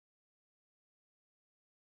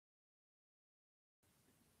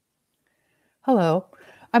Hello,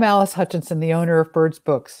 I'm Alice Hutchinson, the owner of Birds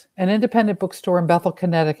Books, an independent bookstore in Bethel,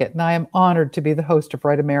 Connecticut, and I am honored to be the host of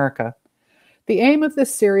Write America. The aim of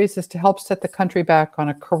this series is to help set the country back on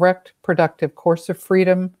a correct, productive course of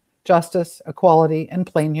freedom, justice, equality, and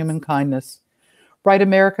plain human kindness. Write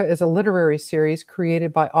America is a literary series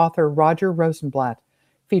created by author Roger Rosenblatt,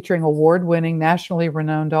 featuring award-winning, nationally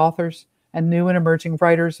renowned authors and new and emerging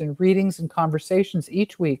writers in readings and conversations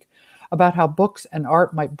each week about how books and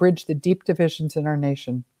art might bridge the deep divisions in our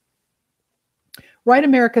nation. Write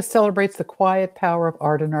America celebrates the quiet power of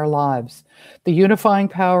art in our lives, the unifying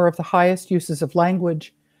power of the highest uses of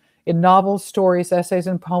language. In novels, stories, essays,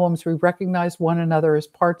 and poems, we recognize one another as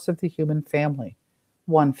parts of the human family,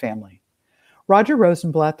 one family. Roger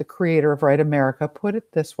Rosenblatt, the creator of Write America, put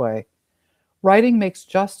it this way: writing makes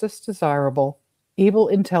justice desirable, evil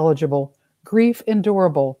intelligible, grief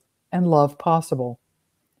endurable, and love possible.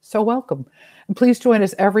 So welcome, and please join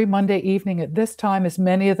us every Monday evening at this time as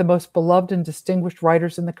many of the most beloved and distinguished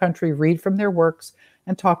writers in the country read from their works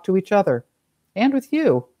and talk to each other, and with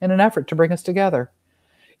you, in an effort to bring us together.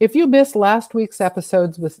 If you missed last week's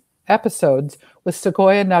episodes with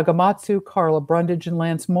Sequoia Nagamatsu, Carla Brundage, and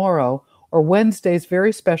Lance Morrow, or Wednesday's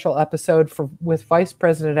very special episode with Vice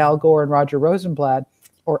President Al Gore and Roger Rosenblatt,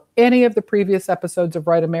 or any of the previous episodes of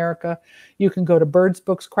Write America, you can go to Birds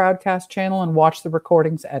Books Crowdcast channel and watch the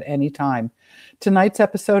recordings at any time. Tonight's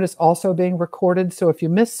episode is also being recorded, so if you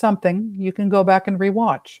missed something, you can go back and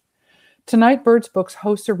rewatch. Tonight, Birds Books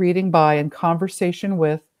hosts a reading by and conversation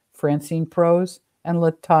with Francine Prose and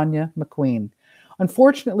LaTanya McQueen.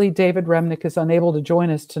 Unfortunately, David Remnick is unable to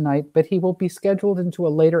join us tonight, but he will be scheduled into a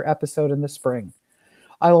later episode in the spring.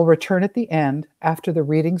 I will return at the end, after the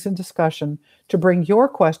readings and discussion, to bring your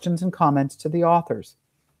questions and comments to the authors.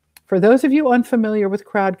 For those of you unfamiliar with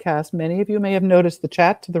Crowdcast, many of you may have noticed the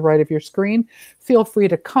chat to the right of your screen. Feel free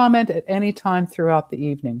to comment at any time throughout the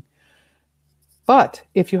evening. But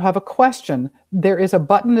if you have a question, there is a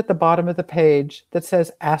button at the bottom of the page that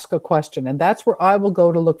says Ask a Question, and that's where I will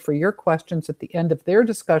go to look for your questions at the end of their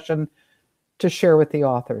discussion to share with the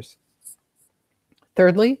authors.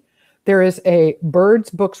 Thirdly, there is a Birds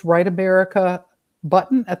Books Write America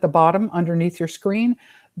button at the bottom underneath your screen.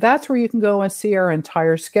 That's where you can go and see our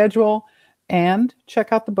entire schedule and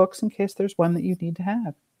check out the books in case there's one that you need to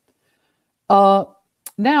have.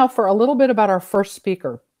 Now for a little bit about our first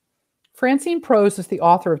speaker. Francine Prose is the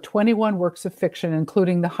author of 21 works of fiction,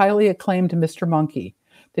 including the highly acclaimed Mr. Monkey,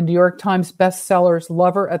 the New York Times bestsellers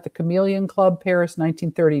Lover at the Chameleon Club, Paris,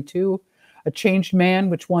 1932, A Changed Man,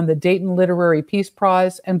 which won the Dayton Literary Peace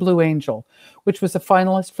Prize, and Blue Angel, which was a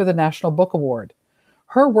finalist for the National Book Award.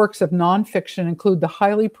 Her works of nonfiction include the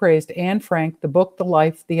highly praised Anne Frank, the book The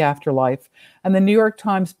Life, the Afterlife, and the New York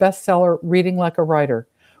Times bestseller Reading Like a Writer,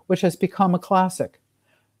 which has become a classic.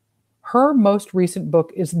 Her most recent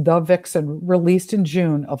book is The Vixen, released in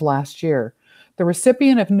June of last year. The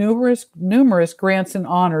recipient of numerous grants and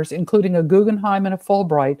honors, including a Guggenheim and a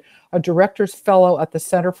Fulbright, a Director's Fellow at the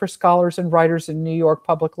Center for Scholars and Writers in New York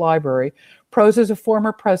Public Library. Prose is a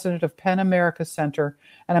former president of PEN America Center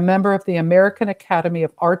and a member of the American Academy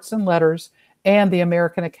of Arts and Letters and the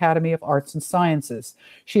American Academy of Arts and Sciences.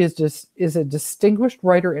 She is a distinguished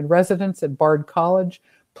writer in residence at Bard College.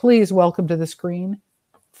 Please welcome to the screen,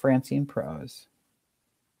 Francine Prose.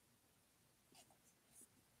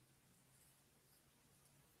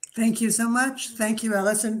 Thank you so much. Thank you,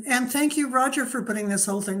 Alice. And thank you, Roger, for putting this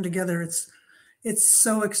whole thing together. It's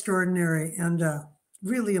so extraordinary and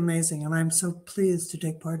really amazing. And I'm so pleased to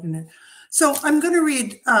take part in it. So I'm going to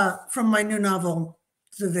read from my new novel,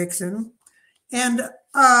 The Vixen. And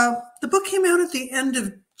the book came out at the end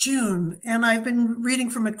of June. And I've been reading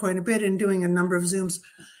from it quite a bit and doing a number of Zooms.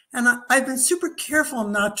 And I've been super careful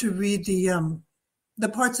not to read the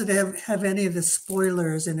parts that have any of the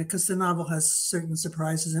spoilers in it, because the novel has certain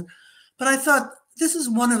surprises in it. But I thought this is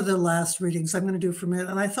one of the last readings I'm going to do from it.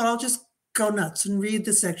 And I thought I'll just go nuts and read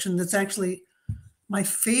the section that's actually my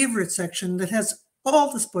favorite section that has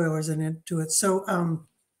all the spoilers in it to it. So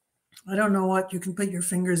I don't know what, you can put your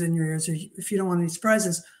fingers in your ears if you don't want any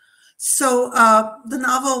surprises. So the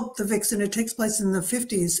novel, The Vixen, it takes place in the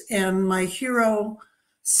 50s. And my hero,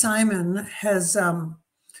 Simon, has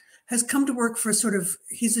come to work for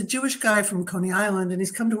he's a Jewish guy from Coney Island, and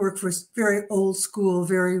he's come to work for a very old school,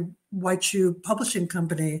 very white shoe publishing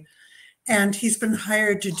company. And he's been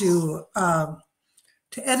hired to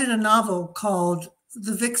edit a novel called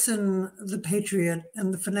The Vixen, the Patriot,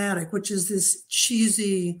 and the Fanatic, which is this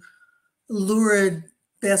cheesy, lurid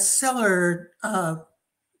bestseller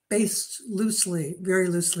based very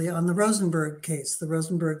loosely on the Rosenberg case, the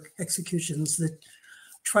Rosenberg executions that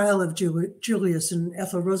trial of Julius and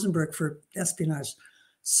Ethel Rosenberg for espionage.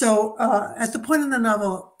 So at the point in the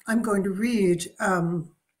novel I'm going to read,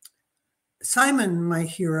 Simon, my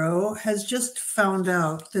hero, has just found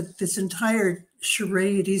out that this entire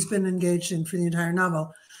charade he's been engaged in for the entire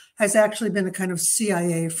novel has actually been a kind of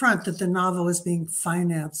CIA front, that the novel is being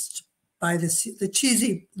financed by the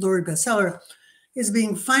cheesy lurid bestseller is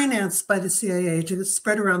being financed by the CIA to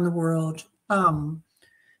spread around the world and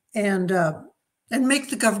make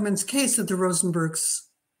the government's case that the Rosenbergs,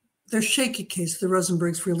 their shaky case, the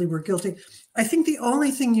Rosenbergs really were guilty. I think the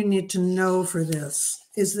only thing you need to know for this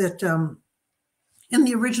is that in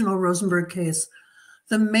the original Rosenberg case,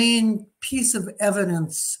 the main piece of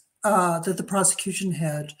evidence that the prosecution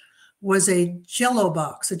had was a Jell-O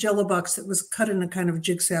box that was cut in a kind of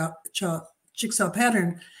jigsaw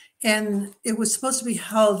pattern. And it was supposed to be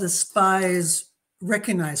how the spies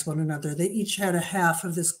recognized one another. They each had a half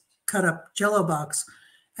of this cut up Jell-O box.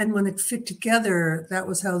 And when it fit together, that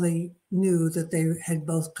was how they knew that they had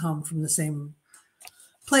both come from the same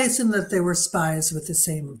place and that they were spies with the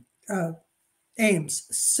same aims.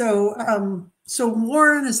 So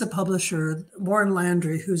Warren is the publisher, Warren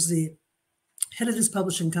Landry, who's the head of this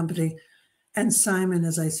publishing company, and Simon,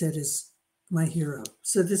 as I said, is my hero.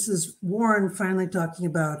 So this is Warren finally talking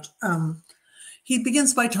about, he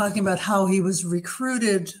begins by talking about how he was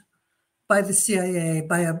recruited by the CIA,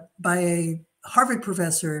 by a Harvard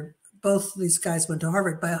professor. Both these guys went to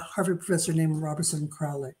Harvard, by a Harvard professor named Robertson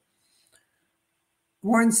Crowley.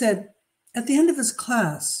 Warren said, at the end of his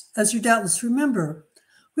class, as you doubtless remember,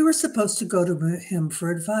 we were supposed to go to him for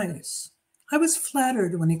advice. I was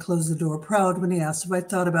flattered when he closed the door, proud when he asked if I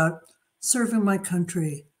thought about serving my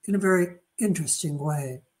country in a very interesting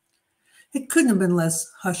way. It couldn't have been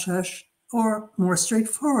less hush-hush or more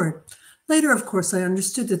straightforward. Later, of course, I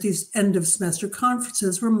understood that these end-of-semester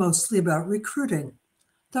conferences were mostly about recruiting,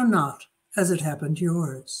 though not, as it happened,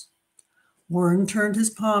 yours. Warren turned his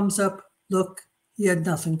palms up. Look, he had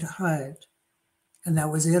nothing to hide. And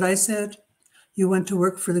that was it, I said. You went to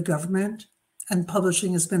work for the government, and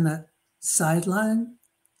publishing has been a sideline,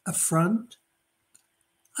 a front?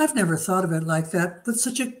 I've never thought of it like that, but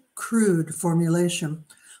such a crude formulation.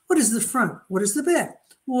 What is the front? What is the back?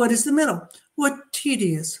 What is the middle? What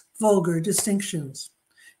tedious, vulgar distinctions.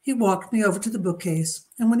 He walked me over to the bookcase,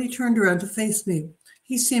 and when he turned around to face me,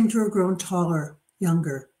 he seemed to have grown taller,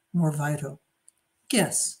 younger, more vital.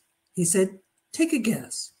 Guess, he said, take a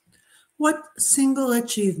guess. What single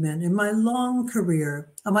achievement in my long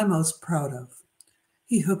career am I most proud of?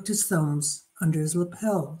 He hooked his thumbs under his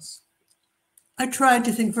lapels. I tried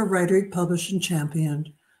to think of a writer he'd published and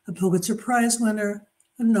championed, a Pulitzer Prize winner,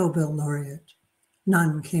 a Nobel laureate.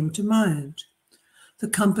 None came to mind. The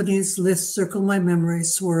company's list circled my memory,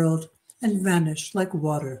 swirled, and vanished like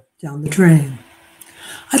water down the drain.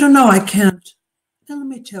 I don't know, I can't. Now let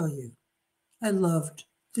me tell you, I loved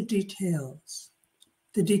the details.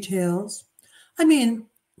 The details? I mean,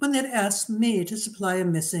 when they'd asked me to supply a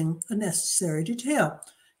necessary detail.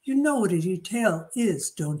 You know what a detail is,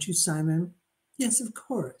 don't you, Simon? Yes, of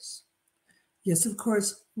course. Yes, of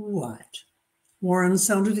course, what? Warren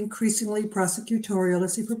sounded increasingly prosecutorial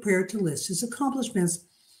as he prepared to list his accomplishments.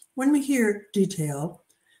 When we hear detail,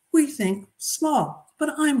 we think small, but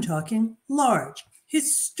I'm talking large,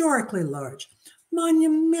 historically large,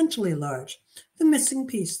 monumentally large. The missing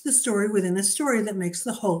piece, the story within a story that makes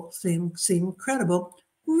the whole thing seem credible,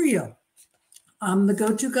 real. I'm the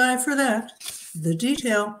go-to guy for that. The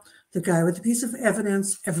detail, the guy with the piece of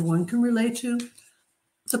evidence everyone can relate to,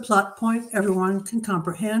 the plot point everyone can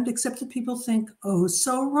comprehend, except that people think, oh,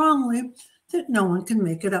 so wrongly, that no one can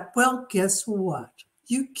make it up. Well, guess what?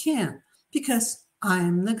 You can, because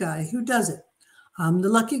I'm the guy who does it. I'm the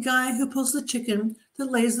lucky guy who pulls the chicken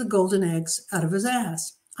that lays the golden eggs out of his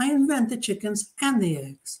ass. I invent the chickens and the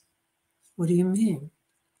eggs. What do you mean?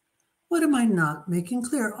 What am I not making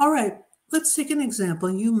clear? All right, let's take an example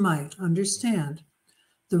you might understand.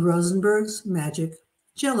 The Rosenbergs' magic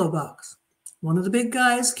Jell-O box. One of the big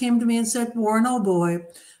guys came to me and said, Warren, oh boy,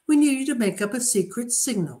 we need you to make up a secret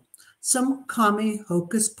signal, some commie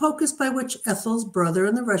hocus pocus by which Ethel's brother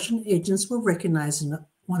and the Russian agents were recognizing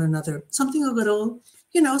one another. Something a little,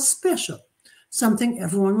 special. Something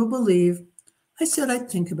everyone will believe. I said I'd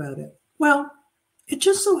think about it. Well, it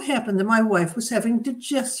just so happened that my wife was having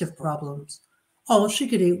digestive problems. All she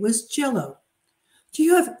could eat was Jell-O. Do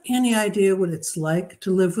you have any idea what it's like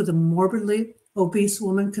to live with a morbidly obese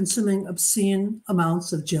woman consuming obscene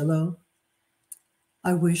amounts of Jell-O?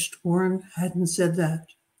 I wished Warren hadn't said that.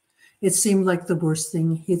 It seemed like the worst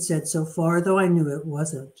thing he'd said so far, though I knew it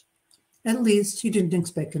wasn't. At least he didn't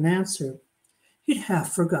expect an answer. He'd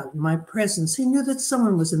half forgotten my presence. He knew that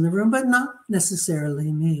someone was in the room, but not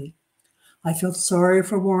necessarily me. I felt sorry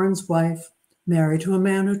for Warren's wife, married to a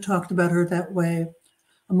man who talked about her that way.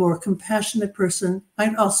 A more compassionate person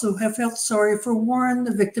might also have felt sorry for Warren,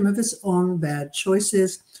 the victim of his own bad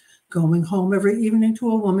choices, going home every evening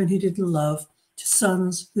to a woman he didn't love, to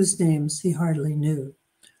sons whose names he hardly knew.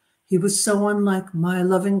 He was so unlike my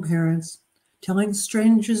loving parents, telling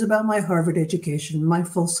strangers about my Harvard education, my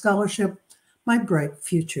full scholarship, my bright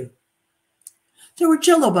future. There were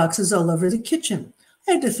Jell-O boxes all over the kitchen.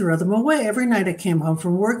 I had to throw them away every night I came home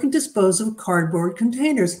from work and dispose of cardboard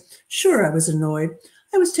containers. Sure, I was annoyed.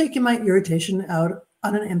 I was taking my irritation out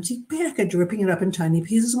on an empty package, ripping it up in tiny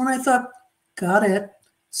pieces when I thought, got it,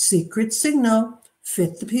 secret signal,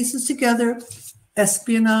 fit the pieces together,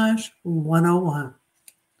 espionage 101.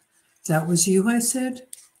 That was you, I said.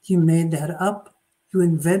 You made that up. You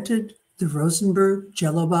invented the Rosenberg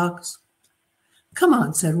Jell-O box. Come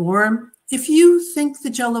on, said Warren. If you think the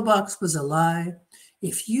Jell-O box was a lie,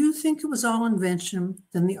 if you think it was all invention,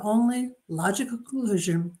 then the only logical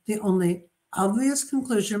conclusion, the only obvious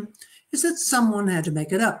conclusion is that someone had to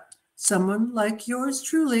make it up. Someone like yours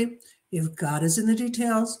truly. If God is in the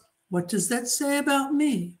details, what does that say about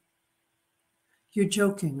me? You're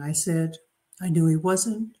joking, I said. I knew he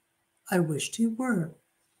wasn't. I wished he were.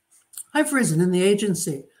 I've risen in the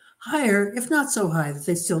agency, higher, if not so high that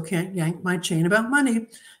they still can't yank my chain about money.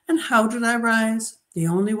 And how did I rise? The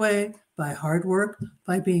only way, by hard work,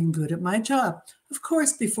 by being good at my job. Of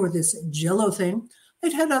course, before this Jell-O thing,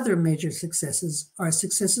 I'd had other major successes. Are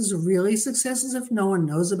successes really successes if no one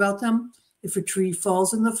knows about them? If a tree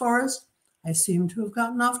falls in the forest? I seem to have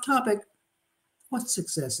gotten off topic. What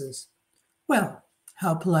successes? Well,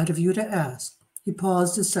 how polite of you to ask. He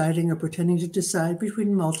paused, deciding or pretending to decide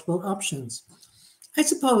between multiple options. I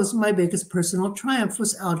suppose my biggest personal triumph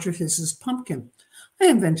was Alger Hiss's pumpkin. I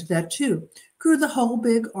invented that too. Grew the whole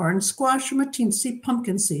big orange squash from a teensy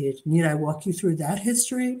pumpkin seed. Need I walk you through that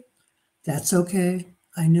history? That's okay.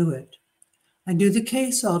 I knew it. I knew the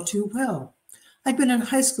case all too well. I'd been in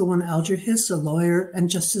high school when Alger Hiss, a lawyer and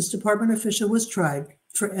Justice Department official, was tried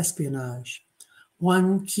for espionage.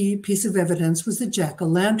 One key piece of evidence was the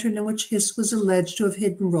jack-o'-lantern in which Hiss was alleged to have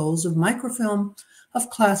hidden rolls of microfilm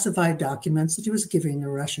of classified documents that he was giving the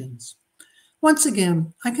Russians. Once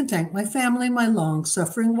again, I can thank my family, my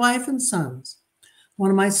long-suffering wife and sons.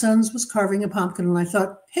 One of my sons was carving a pumpkin, and I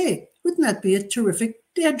thought, hey, wouldn't that be a terrific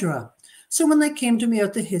dead drop? So when they came to me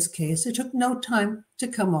at the Hiss case, it took no time to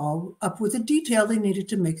come all up with the detail they needed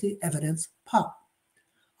to make the evidence pop.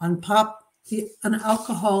 On pop, an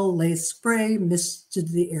alcohol-laced spray misted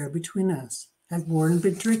the air between us. Had Warren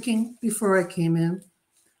been drinking before I came in?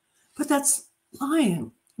 But that's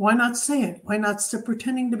lying. Why not say it? Why not stop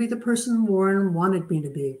pretending to be the person Warren wanted me to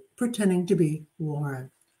be? Pretending to be Warren.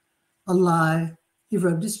 A lie. He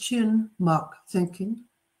rubbed his chin, mock thinking.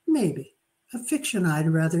 Maybe. A fiction, I'd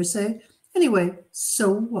rather say. Anyway, so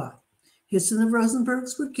what? Hiss and the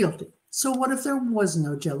Rosenbergs were guilty. So what if there was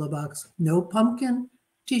no Jell-O box? No pumpkin?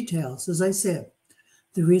 Details, as I said.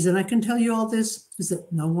 The reason I can tell you all this is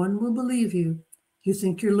that no one will believe you. You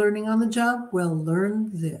think you're learning on the job? Well,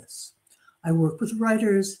 learn this. I work with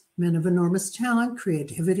writers, men of enormous talent,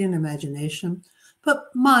 creativity, and imagination. But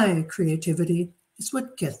my creativity is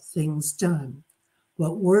what gets things done.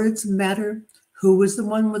 What words matter? Who is the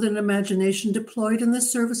one with an imagination deployed in the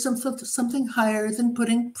service of something higher than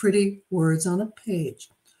putting pretty words on a page?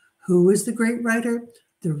 Who is the great writer?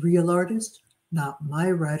 The real artist? Not my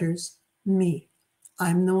writers, me.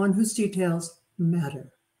 I'm the one whose details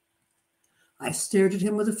matter. I stared at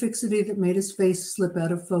him with a fixity that made his face slip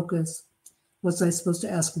out of focus. Was I supposed to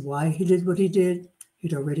ask why he did what he did?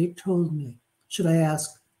 He'd already told me. Should I ask,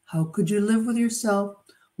 how could you live with yourself?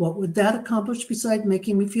 What would that accomplish besides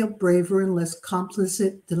making me feel braver and less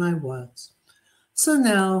complicit than I was? So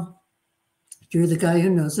now, you're the guy who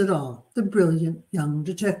knows it all, the brilliant young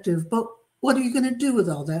detective. But what are you going to do with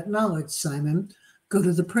all that knowledge, Simon? Go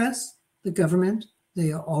to the press, the government?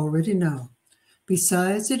 They already know.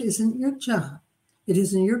 Besides, it isn't your job. It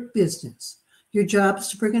isn't your business. Your job is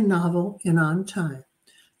to bring a novel in on time.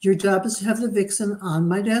 Your job is to have the vixen on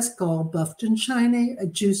my desk, all buffed and shiny, a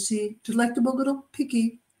juicy, delectable little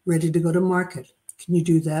piggy, ready to go to market. Can you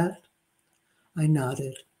do that? I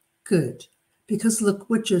nodded. Good, because look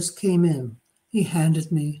what just came in. He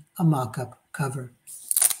handed me a mock-up cover.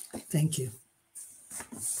 Thank you.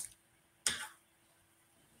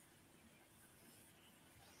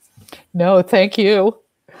 No, thank you.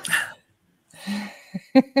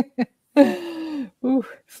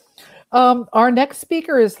 Our next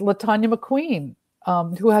speaker is LaTanya McQueen.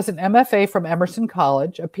 who has an MFA from Emerson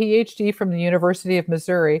College, a PhD from the University of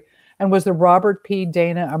Missouri, and was the Robert P.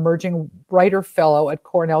 Dana Emerging Writer Fellow at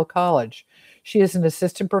Cornell College. She is an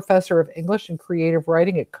assistant professor of English and creative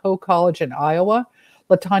writing at Coe College in Iowa.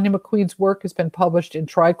 LaTanya McQueen's work has been published in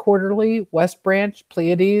Tri-Quarterly, West Branch,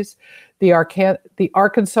 Pleiades, the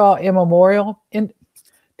Arkansas Immemorial,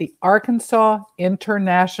 the Arkansas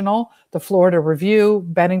International, the Florida Review,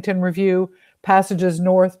 Bennington Review, Passages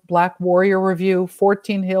North, Black Warrior Review,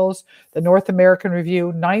 14 Hills, the North American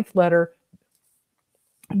Review, Ninth Letter,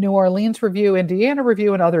 New Orleans Review, Indiana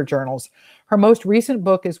Review, and other journals. Her most recent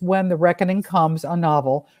book is When the Reckoning Comes, a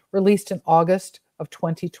novel, released in August of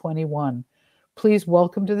 2021. Please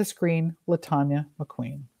welcome to the screen, LaTanya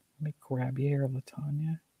McQueen. Let me grab you here,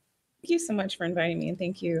 LaTanya. Thank you so much for inviting me, and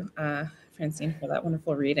thank you, Francine, for that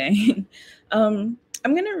wonderful reading.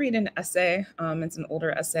 I'm going to read an essay. It's an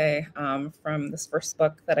older essay from this first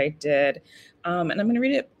book that I did, and I'm going to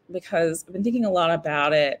read it because I've been thinking a lot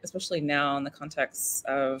about it, especially now in the context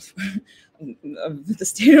of, of the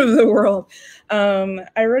state of the world.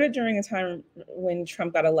 I wrote it during a time when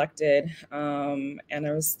Trump got elected, and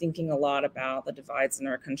I was thinking a lot about the divides in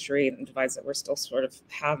our country, and the divides that we're still sort of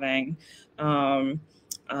having. So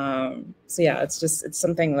yeah, it's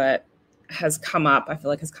something that has come up, I feel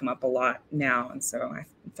like has come up a lot now. And so I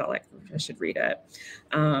felt like I should read it.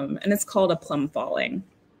 And it's called A Plum Falling.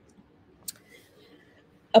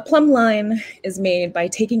 A plumb line is made by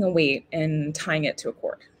taking a weight and tying it to a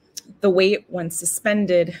cord. The weight, when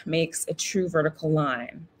suspended, makes a true vertical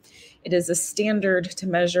line. It is a standard to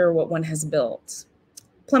measure what one has built.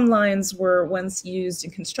 Plumb lines were once used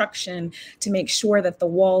in construction to make sure that the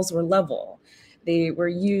walls were level. They were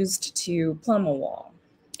used to plumb a wall.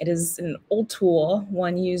 It is an old tool,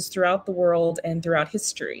 one used throughout the world and throughout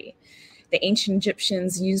history. The ancient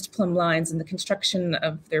Egyptians used plumb lines in the construction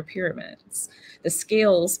of their pyramids. The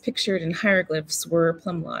scales pictured in hieroglyphs were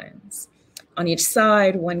plumb lines. On each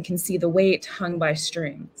side, one can see the weight hung by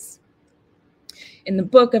strings. In the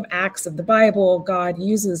book of Acts of the Bible, God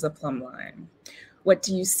uses a plumb line. What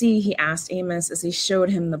do you see? He asked Amos as he showed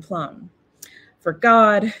him the plumb. For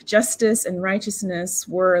God, justice and righteousness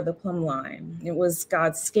were the plumb line. It was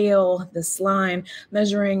God's scale, this line,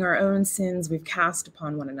 measuring our own sins we've cast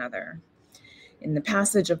upon one another. In the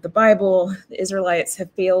passage of the Bible, the Israelites have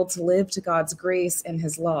failed to live to God's grace and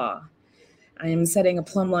his law. I am setting a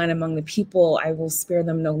plumb line among the people. I will spare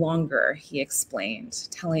them no longer, he explained,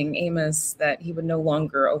 telling Amos that he would no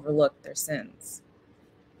longer overlook their sins.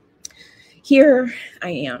 Here I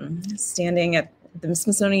am, standing at the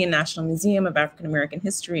Smithsonian National Museum of African American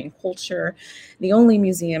History and Culture, the only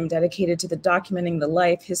museum dedicated to documenting the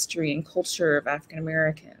life, history, and culture of African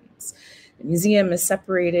Americans. The museum is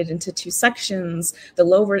separated into two sections. The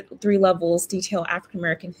lower three levels detail African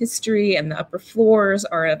American history, and the upper floors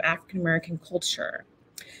are of African American culture.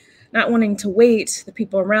 Not wanting to wait, the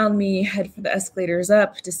people around me head for the escalators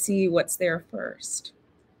up to see what's there first.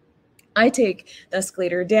 I take the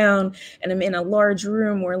escalator down and I'm in a large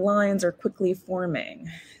room where lines are quickly forming.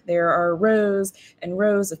 There are rows and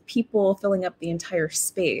rows of people filling up the entire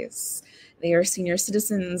space. They are senior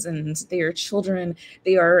citizens and they are children.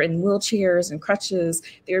 They are in wheelchairs and crutches.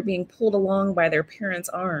 They are being pulled along by their parents'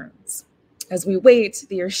 arms. As we wait,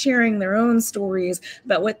 they are sharing their own stories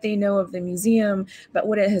about what they know of the museum, about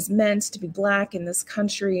what it has meant to be Black in this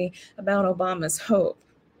country, about Obama's hope.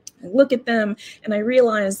 I look at them and I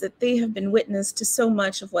realize that they have been witness to so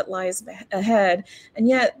much of what lies ahead, and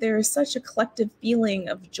yet there is such a collective feeling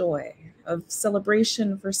of joy, of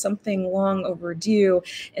celebration for something long overdue,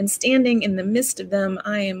 and standing in the midst of them,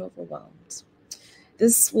 I am overwhelmed.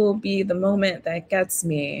 This will be the moment that gets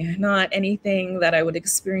me, not anything that I would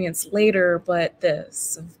experience later, but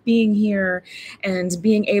this, of being here and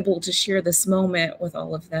being able to share this moment with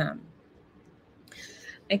all of them.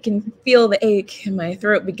 I can feel the ache in my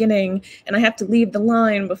throat beginning, and I have to leave the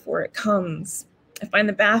line before it comes. I find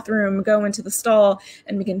the bathroom, go into the stall,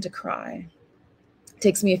 and begin to cry. It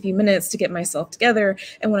takes me a few minutes to get myself together,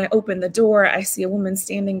 and when I open the door, I see a woman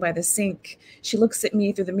standing by the sink. She looks at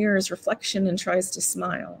me through the mirror's reflection and tries to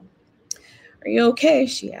smile. "Are you okay?"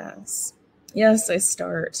 she asks. "Yes," I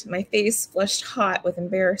start, my face flushed hot with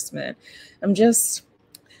embarrassment.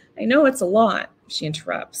 I know it's a lot," she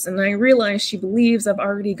interrupts, and I realize she believes I've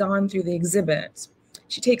already gone through the exhibit.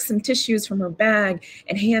 She takes some tissues from her bag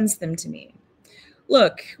and hands them to me.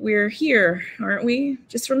 "Look, we're here, aren't we?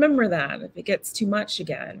 Just remember that if it gets too much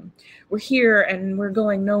again. We're here and we're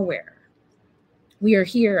going nowhere. We are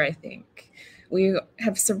here, I think. We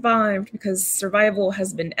have survived because survival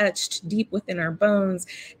has been etched deep within our bones,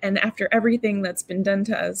 and after everything that's been done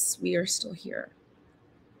to us, we are still here."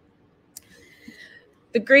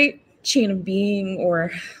 The great chain of being,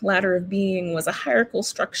 or ladder of being, was a hierarchical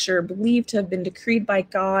structure believed to have been decreed by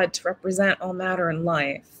God to represent all matter and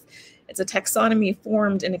life. It's a taxonomy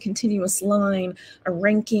formed in a continuous line, a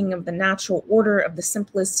ranking of the natural order of the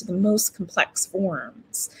simplest to the most complex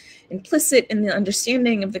forms. Implicit in the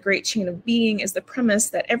understanding of the great chain of being is the premise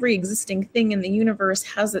that every existing thing in the universe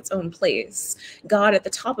has its own place. God at the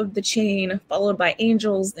top of the chain, followed by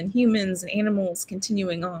angels, then humans and animals,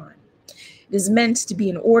 continuing on. It is meant to be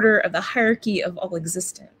an order of the hierarchy of all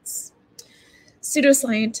existence.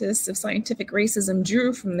 Pseudoscientists of scientific racism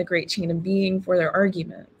drew from the great chain of being for their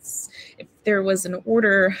arguments. If there was an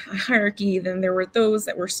order, a hierarchy, then there were those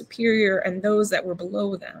that were superior and those that were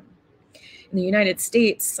below them. In the United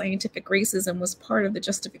States, scientific racism was part of the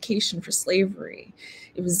justification for slavery.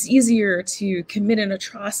 It was easier to commit an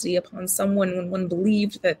atrocity upon someone when one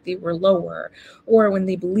believed that they were lower, or when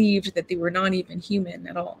they believed that they were not even human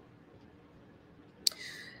at all.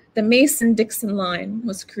 The Mason-Dixon line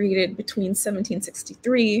was created between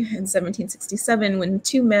 1763 and 1767 when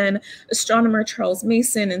two men, astronomer Charles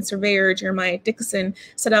Mason and surveyor Jeremiah Dixon,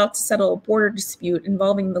 set out to settle a border dispute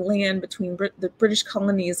involving the land between the British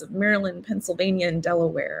colonies of Maryland, Pennsylvania, and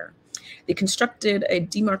Delaware. They constructed a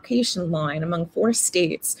demarcation line among 4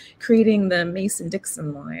 states, creating the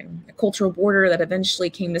Mason-Dixon line, a cultural border that eventually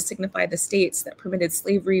came to signify the states that permitted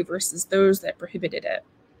slavery versus those that prohibited it.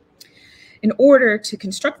 In order to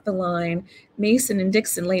construct the line, Mason and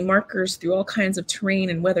Dixon lay markers through all kinds of terrain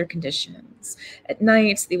and weather conditions. At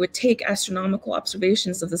night, they would take astronomical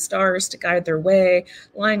observations of the stars to guide their way,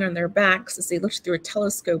 lying on their backs as they looked through a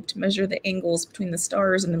telescope to measure the angles between the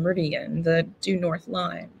stars and the meridian, the due north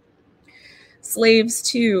line. Slaves,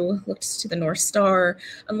 too, looked to the North Star.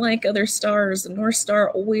 Unlike other stars, the North Star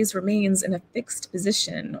always remains in a fixed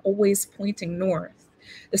position, always pointing north.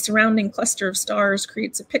 The surrounding cluster of stars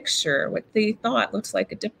creates a picture, what they thought looked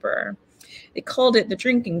like a dipper. They called it the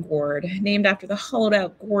drinking gourd, named after the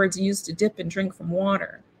hollowed-out gourds used to dip and drink from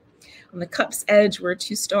water. On the cup's edge were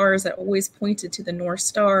 2 stars that always pointed to the North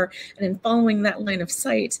Star, and in following that line of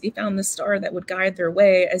sight, they found the star that would guide their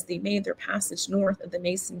way as they made their passage north of the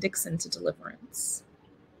Mason-Dixon to deliverance.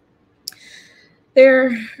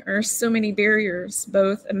 There are so many barriers,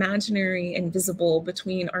 both imaginary and visible,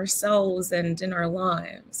 between ourselves and in our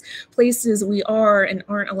lives, places we are and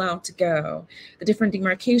aren't allowed to go, the different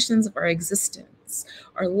demarcations of our existence.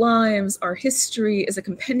 Our lives, our history is a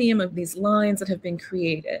compendium of these lines that have been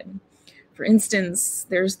created. For instance,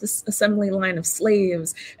 there's this assembly line of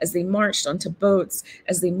slaves as they marched onto boats,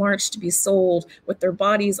 as they marched to be sold, with their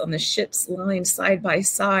bodies on the ships lined side by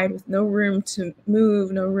side with no room to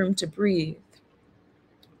move, no room to breathe.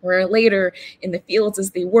 Or later, in the fields as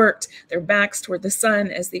they worked, their backs toward the sun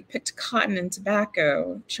as they picked cotton and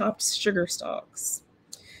tobacco, chopped sugar stalks.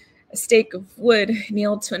 A stake of wood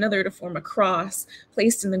nailed to another to form a cross,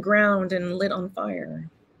 placed in the ground and lit on fire.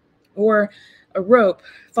 Or a rope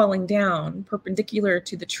falling down, perpendicular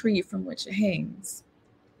to the tree from which it hangs.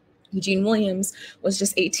 Eugene Williams was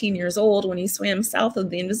just 18 years old when he swam south of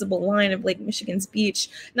the invisible line of Lake Michigan's beach,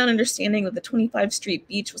 not understanding that the 25th Street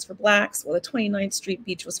beach was for blacks, while the 29th Street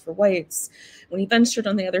beach was for whites. When he ventured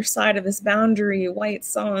on the other side of this boundary, whites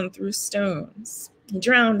saw him through stones. He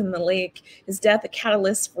drowned in the lake, his death a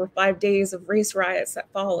catalyst for 5 days of race riots that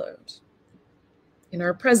followed. In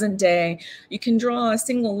our present day, you can draw a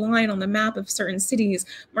single line on the map of certain cities,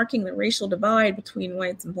 marking the racial divide between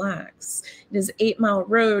whites and blacks. It is 8 Mile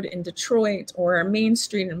Road in Detroit, or Main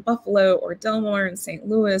Street in Buffalo, or Delmar in St.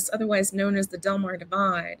 Louis, otherwise known as the Delmar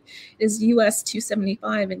Divide. It is US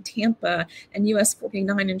 275 in Tampa and US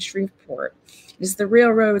 49 in Shreveport. It is the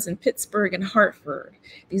railroads in Pittsburgh and Hartford.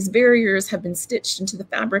 These barriers have been stitched into the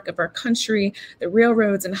fabric of our country, the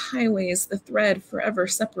railroads and highways, the thread forever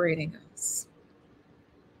separating us.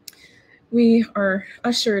 We are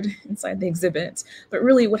ushered inside the exhibit, but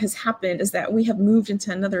really what has happened is that we have moved into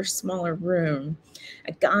another smaller room.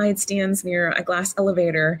 A guide stands near a glass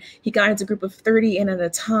elevator. He guides a group of 30 in at a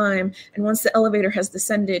time, and once the elevator has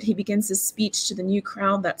descended, he begins his speech to the new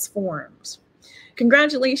crowd that's formed.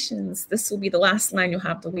 Congratulations, this will be the last line you'll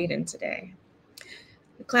have to wait in today.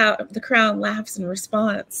 The crowd laughs in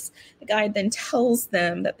response. The guide then tells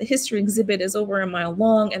them that the history exhibit is over a mile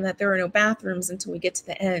long and that there are no bathrooms until we get to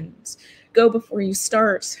the end. Go before you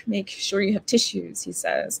start. Make sure you have tissues, he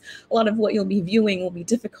says. A lot of what you'll be viewing will be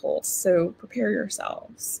difficult, so prepare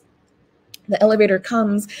yourselves. The elevator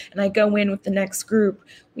comes and I go in with the next group.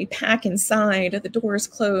 We pack inside, the doors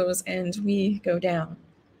close, and we go down.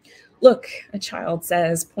 "Look," a child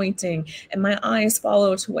says, pointing, and my eyes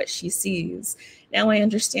follow to what she sees. Now I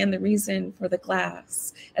understand the reason for the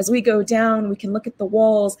glass. As we go down, we can look at the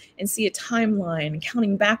walls and see a timeline,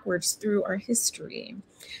 counting backwards through our history.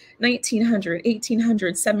 1900,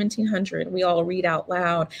 1800, 1700, we all read out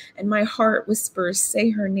loud, and my heart whispers, "Say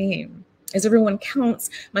her name." As everyone counts,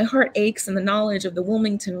 my heart aches in the knowledge of the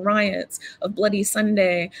Wilmington riots, of Bloody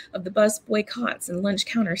Sunday, of the bus boycotts and lunch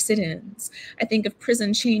counter sit-ins. I think of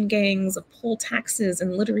prison chain gangs, of poll taxes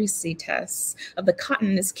and literacy tests, of the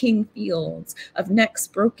cotton is king fields, of necks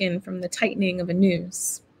broken from the tightening of a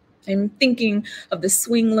noose. I'm thinking of the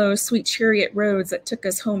swing low, sweet chariot roads that took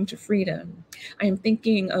us home to freedom. I am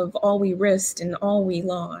thinking of all we risked and all we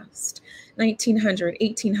lost. 1900,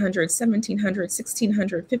 1800, 1700,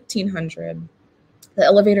 1600, 1500. The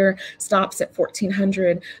elevator stops at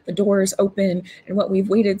 1400. The doors open, and what we've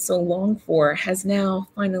waited so long for has now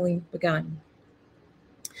finally begun.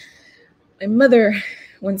 My mother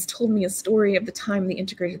once told me a story of the time they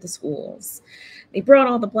integrated the schools. They brought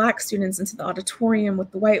all the Black students into the auditorium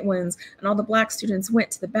with the white ones, and all the Black students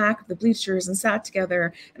went to the back of the bleachers and sat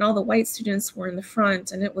together, and all the white students were in the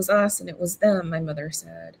front, and it was us and it was them, my mother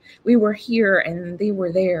said. We were here and they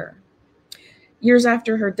were there. Years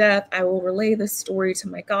after her death, I will relay this story to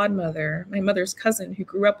my godmother, my mother's cousin, who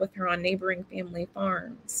grew up with her on neighboring family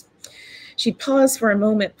farms. She'd pause for a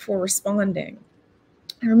moment before responding.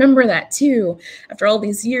 I remember that too. After all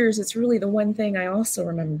these years, it's really the one thing I also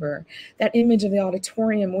remember. That image of the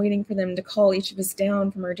auditorium waiting for them to call each of us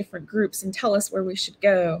down from our different groups and tell us where we should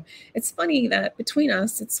go. It's funny that between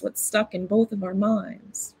us, it's what's stuck in both of our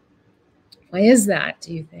minds. Why is that,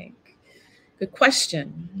 do you think? Good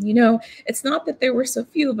question. You know, it's not that there were so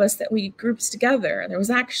few of us that we grouped together. There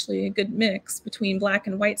was actually a good mix between Black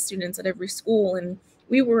and white students at every school, and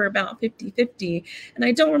we were about 50-50, and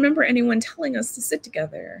I don't remember anyone telling us to sit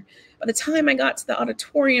together. By the time I got to the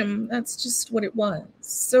auditorium, that's just what it was.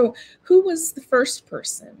 So who was the first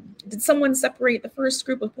person? Did someone separate the first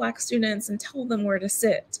group of Black students and tell them where to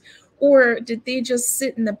sit? Or did they just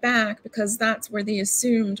sit in the back because that's where they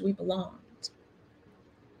assumed we belonged?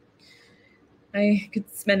 I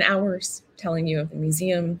could spend hours telling you of the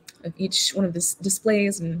museum, of each one of the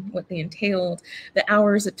displays and what they entailed, the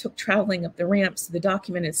hours it took traveling up the ramps to the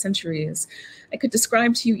documented centuries. I could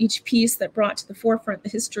describe to you each piece that brought to the forefront the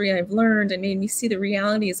history I've learned and made me see the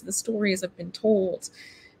realities of the stories I've been told.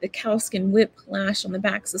 The cowskin whip lashed on the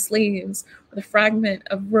backs of slaves, or the fragment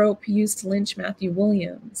of rope used to lynch Matthew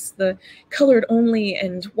Williams, the colored only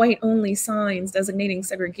and white only signs designating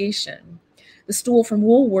segregation, the stool from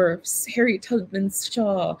Woolworth's, Harriet Tubman's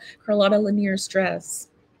shawl, Carlotta Lanier's dress.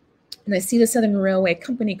 And I see the Southern Railway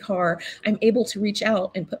company car, I'm able to reach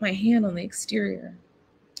out and put my hand on the exterior.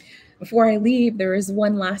 Before I leave, there is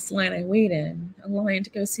one last line I wait in, a line to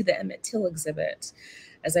go see the Emmett Till exhibit.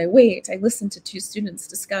 As I wait, I listen to two students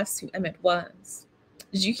discuss who Emmett was.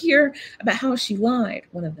 Did you hear about how she lied?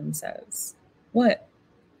 One of them says. What?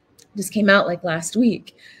 This came out like last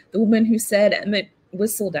week. The woman who said Emmett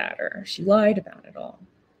whistled at her. She lied about it all.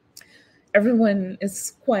 Everyone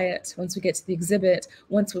is quiet once we get to the exhibit,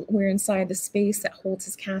 once we're inside the space that holds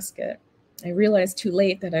his casket. I realized too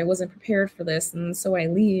late that I wasn't prepared for this, and so I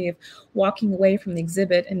leave, walking away from the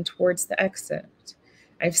exhibit and towards the exit.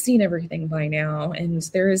 I've seen everything by now, and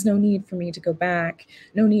there is no need for me to go back,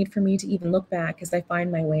 no need for me to even look back as I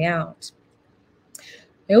find my way out.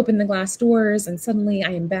 I open the glass doors, and suddenly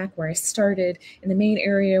I am back where I started, in the main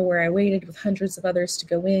area where I waited with hundreds of others to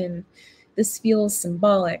go in. This feels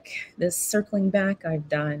symbolic, this circling back I've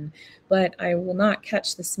done, but I will not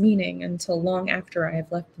catch this meaning until long after I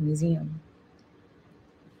have left the museum.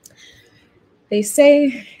 They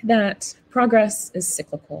say that progress is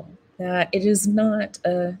cyclical, that it is not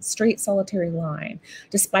a straight solitary line,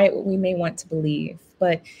 despite what we may want to believe,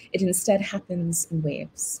 but it instead happens in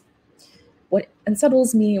waves. What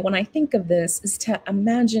unsettles me when I think of this is to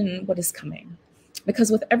imagine what is coming.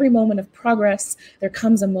 Because with every moment of progress, there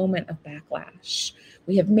comes a moment of backlash.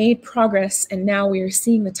 We have made progress, and now we are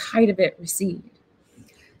seeing the tide of it recede.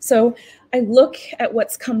 So I look at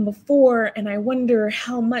what's come before, and I wonder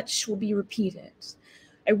how much will be repeated.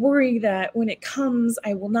 I worry that when it comes,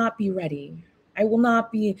 I will not be ready. I will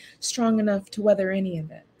not be strong enough to weather any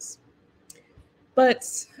of it.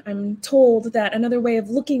 But I'm told that another way of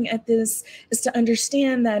looking at this is to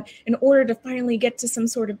understand that in order to finally get to some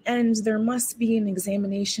sort of end, there must be an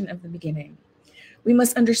examination of the beginning. We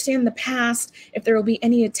must understand the past if there will be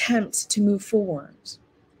any attempt to move forward.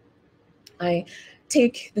 I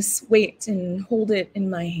take this weight and hold it in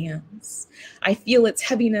my hands. I feel its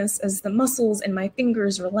heaviness as the muscles in my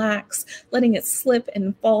fingers relax, letting it slip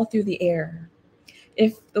and fall through the air.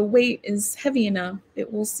 if the weight is heavy enough,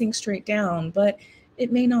 it will sink straight down, but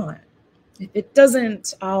it may not. If it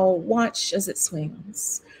doesn't, I'll watch as it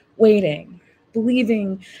swings, waiting,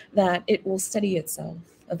 believing that it will steady itself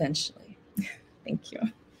eventually. Thank you.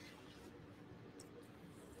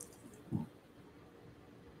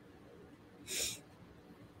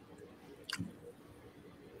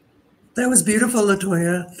 That was beautiful,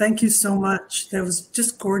 LaToya. Thank you so much. That was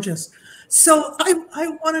just gorgeous. So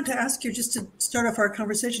I wanted to ask you, just to start off our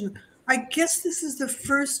conversation, I guess this is the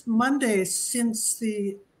first Monday since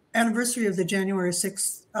the anniversary of the January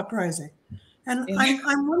 6th uprising. And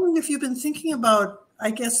I'm wondering if you've been thinking about,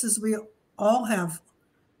 I guess as we all have,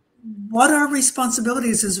 what our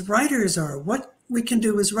responsibilities as writers are, what we can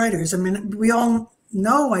do as writers. I mean, we all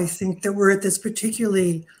know, I think, that we're at this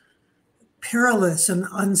particularly perilous and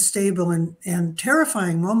unstable and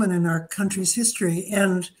terrifying moment in our country's history.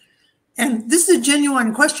 And this is a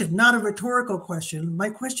genuine question, not a rhetorical question. My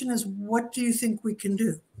question is, what do you think we can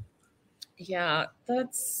do? Yeah,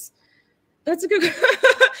 that's a good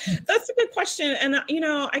that's a good question. And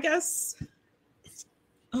I guess,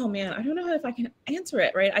 oh man, I don't know if I can answer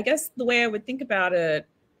it, right? I guess the way I would think about it,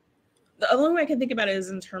 the only way I can think about it is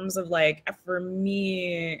in terms of like, for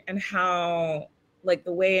me, and how, like,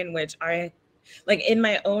 the way in which I, like, in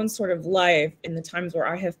my own sort of life, in the times where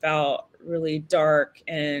I have felt really dark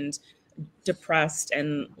and depressed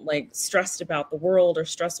and like stressed about the world, or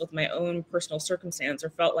stressed with my own personal circumstance,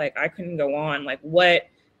 or felt like I couldn't go on, like, what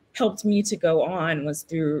helped me to go on was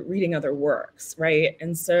through reading other works, right?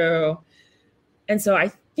 And so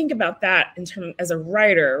I think about that in terms as a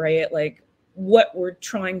writer, right? Like, what we're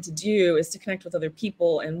trying to do is to connect with other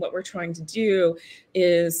people, and what we're trying to do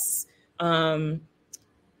is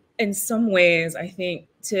in some ways, I think,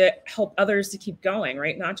 to help others to keep going,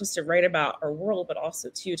 right? Not just to write about our world, but also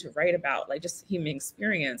to write about like just human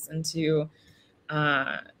experience, and to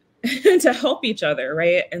to help each other,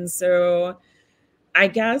 right? And so I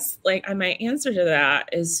guess like my answer to that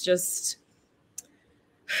is just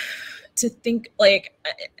to think about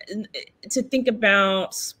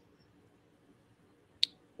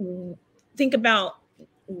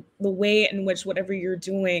the way in which whatever you're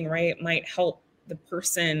doing, right, might help the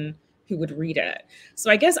person who would read it.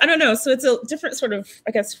 So I guess, I don't know. So it's a different sort of,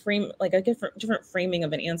 I guess, frame, like a different framing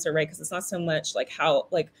of an answer, right? Because it's not so much like how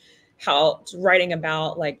writing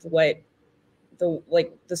about like what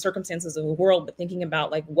the circumstances of the world, but thinking about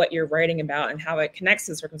like what you're writing about and how it connects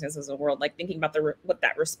to the circumstances of the world, like thinking about what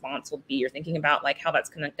that response will be, or thinking about like how that's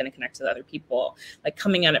going to connect to the other people, like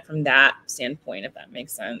coming at it from that standpoint, if that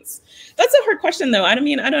makes sense. That's a hard question though. I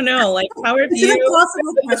mean, I don't know, like how are It's you? an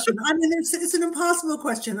impossible question. I mean, it's an impossible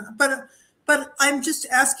question, but I'm just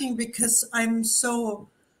asking because I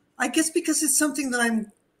guess because it's something that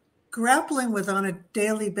I'm grappling with on a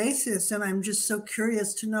daily basis, and I'm just so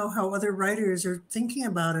curious to know how other writers are thinking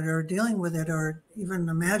about it, or dealing with it, or even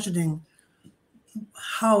imagining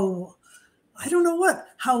how, I don't know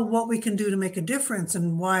what we can do to make a difference,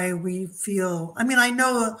 and why we feel, I mean, I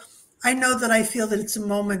know that I feel that it's a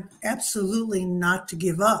moment absolutely not to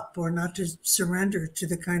give up, or not to surrender to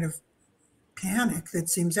the kind of panic that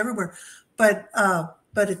seems everywhere, but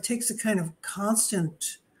it takes a kind of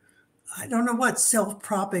constant, I don't know what,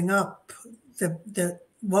 self-propping up that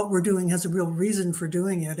what we're doing has a real reason for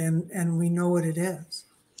doing it, and we know what it is.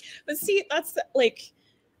 But see, that's like,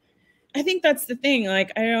 I think that's the thing.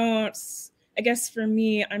 Like, I guess for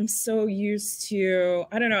me, I'm so used to,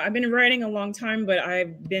 I don't know, I've been writing a long time, but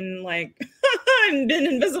I've been like, I've been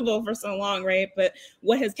invisible for so long, right? But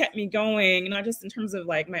what has kept me going, not just in terms of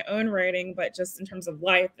like my own writing, but just in terms of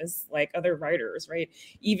life, is like other writers, right?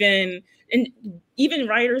 Even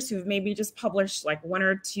writers who've maybe just published like one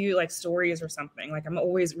or two like stories or something. Like, I'm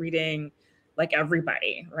always reading like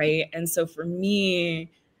everybody, right? And so for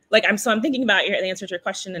me, like, I'm thinking about the answer to your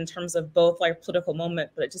question in terms of both like political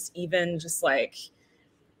moment, but just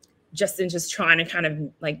trying to kind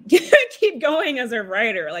of like keep going as a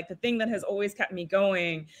writer. Like, the thing that has always kept me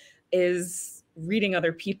going is reading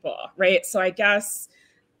other people, right? So I guess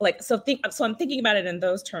like, so I'm thinking about it in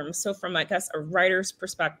those terms. So from, I guess, a writer's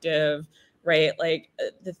perspective, right? Like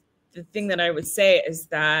the thing that I would say is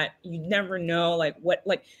that you never know like what,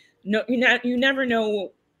 like, no, you never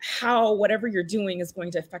know how whatever you're doing is going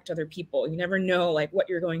to affect other people. You never know like what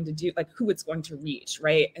you're going to do, like who it's going to reach,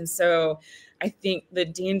 right? And so I think the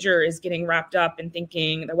danger is getting wrapped up in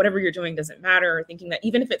thinking that whatever you're doing doesn't matter, or thinking that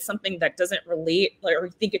even if it's something that doesn't relate, like, or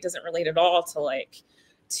you think it doesn't relate at all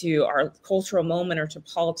to our cultural moment or to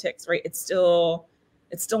politics, right? It still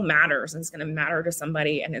matters, and it's going to matter to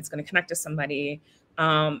somebody, and it's going to connect to somebody,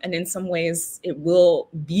 And in some ways it will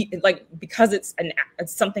be like, because it's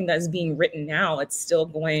something that is being written now, it's still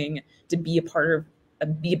going to be a part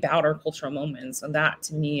of, be about our cultural moments. And that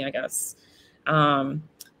to me, I guess,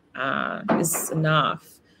 is enough.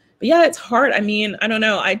 But yeah, it's hard. I mean, I don't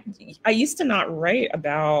know. I used to not write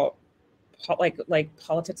about like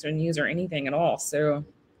politics or news or anything at all. So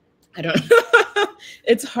I don't know.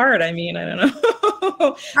 It's hard. I mean, I don't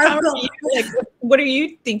know. How are you, like, what are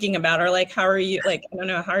you thinking about? Or like, how are you, like, I don't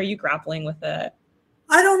know, how are you grappling with it?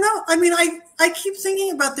 I don't know. I mean, I keep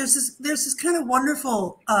thinking about there's this kind of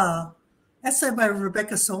wonderful essay by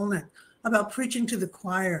Rebecca Solnit about preaching to the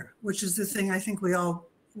choir, which is the thing I think we all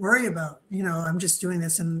worry about. You know, I'm just doing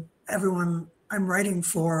this and everyone I'm writing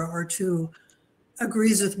for or to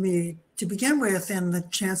agrees with me to begin with, and the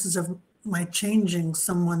chances of my changing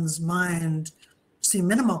someone's mind seem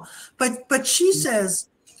minimal. But she says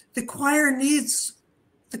the choir needs it.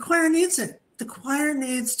 The choir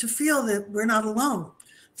needs to feel that we're not alone,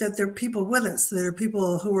 that there are people with us, that there are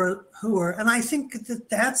people who are, and I think that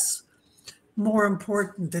that's more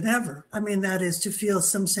important than ever. I mean, that is to feel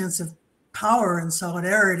some sense of power and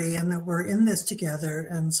solidarity, and that we're in this together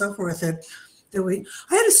and so forth. I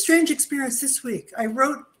had a strange experience this week. I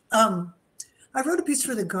wrote a piece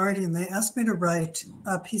for The Guardian. They asked me to write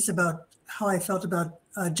a piece about how I felt about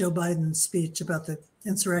Joe Biden's speech about the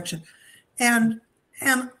insurrection. And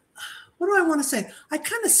what do I want to say? I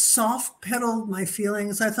kind of soft pedaled my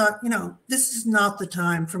feelings. I thought, you know, this is not the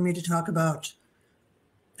time for me to talk about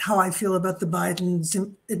how I feel about the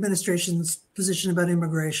Biden administration's position about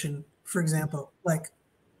immigration, for example, like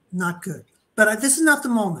not good. But this is not the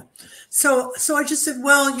moment. So I just said,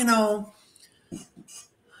 well, you know,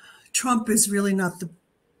 Trump is really not the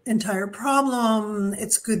entire problem.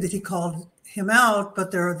 It's good that he called him out,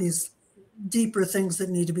 but there are these deeper things that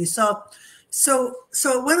need to be solved. So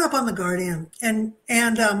it went up on The Guardian, and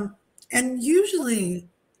usually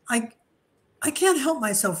I can't help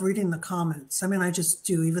myself reading the comments. I mean, I just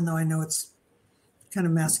do, even though I know it's kind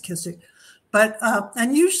of masochistic. But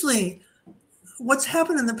and usually what's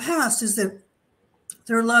happened in the past is that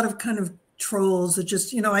there are a lot of kind of trolls that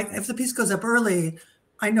just, you know, if the piece goes up early,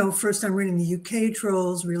 I know first I'm reading the UK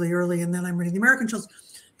trolls really early, and then I'm reading the American trolls.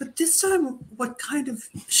 But this time, what kind of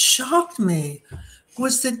shocked me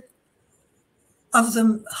was that of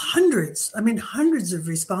the hundreds of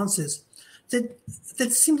responses,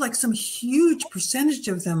 that seemed like some huge percentage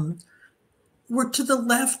of them were to the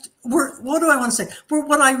left, what do I want to say? Were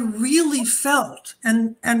what I really felt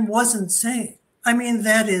and wasn't saying. I mean,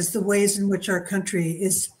 that is the ways in which our country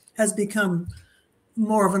has become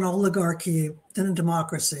more of an oligarchy than a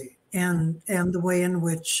democracy, and the way in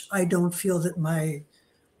which I don't feel that my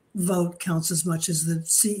vote counts as much as the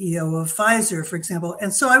CEO of Pfizer, for example.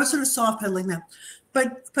 And so I was sort of soft pedaling that,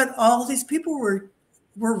 but all these people were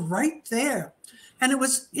right there, and it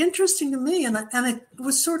was interesting to me, and it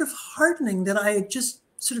was sort of heartening that I had just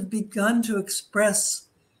sort of begun to express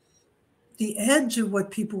the edge of what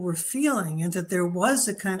people were feeling, and that there was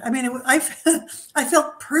a kind. I mean, I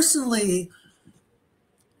felt personally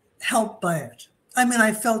helped by it. I mean,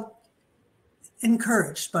 I felt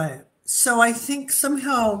encouraged by it. So I think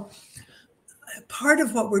somehow part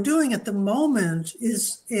of what we're doing at the moment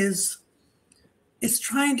is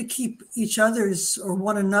trying to keep each other's or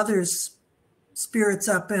one another's spirits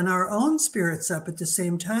up and our own spirits up at the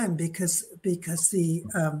same time, because the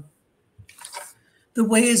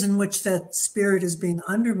ways in which that spirit is being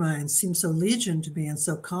undermined seem so legion to me, and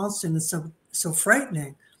so constant and so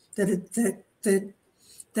frightening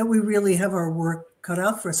that we really have our work cut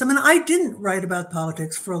out for us. I mean, I didn't write about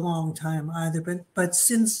politics for a long time either, but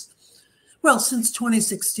since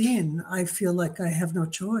 2016, I feel like I have no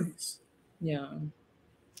choice. Yeah.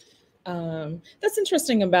 That's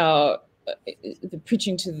interesting about the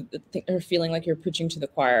preaching to or feeling like you're preaching to the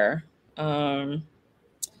choir. And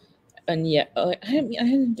yeah, I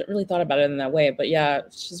hadn't really thought about it in that way, but yeah,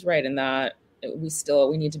 she's right in that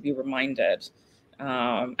we need to be reminded.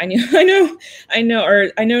 I know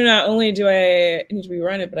not only do I need to be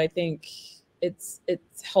reminded, but I think it's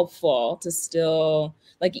helpful to still,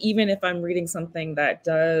 like, even if I'm reading something that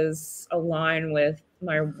does align with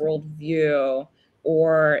my worldview,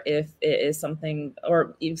 or if it is something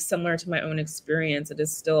or even similar to my own experience, it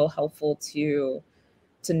is still helpful to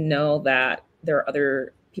know that there are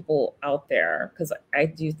other people out there, because I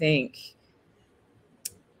do think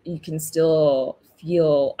you can still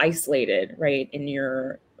feel isolated, right, in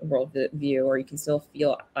your worldview, or you can still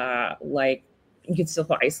feel like you can still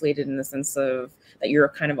feel isolated in the sense of that you're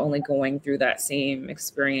kind of only going through that same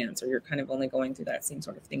experience, or you're kind of only going through that same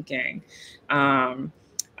sort of thinking.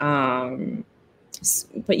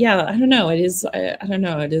 but yeah, I don't know. It is, I don't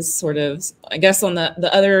know. It is sort of, I guess on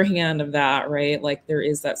the other hand of that, right? Like there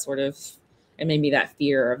is that sort of, and maybe that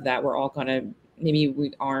fear of that we're all gonna, maybe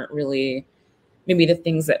we aren't really, maybe the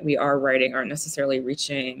things that we are writing aren't necessarily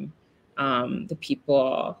reaching the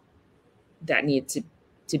people that need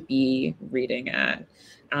to be reading it.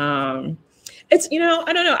 It's, you know,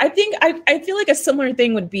 I don't know. I think I feel like a similar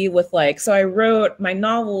thing would be with like, so I wrote, my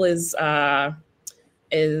novel is the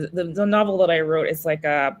novel that I wrote is like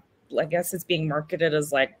a, I guess it's being marketed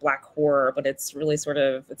as like Black horror, but it's really sort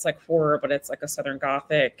of, it's like horror, but it's like a Southern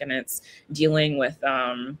Gothic, and it's dealing with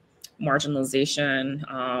marginalization.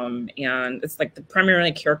 And it's like the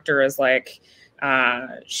primary character is like,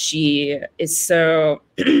 she is so,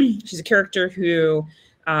 she's a character who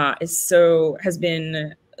has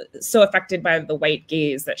been so affected by the white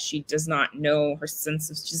gaze that she does not know her sense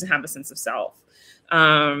of, she doesn't have a sense of self.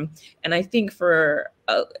 And I think for,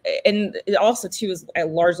 and it also too is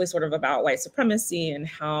largely sort of about white supremacy and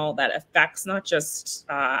how that affects not just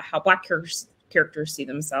how Black characters see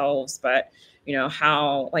themselves, but you know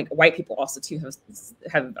how like white people also too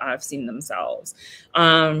have seen themselves.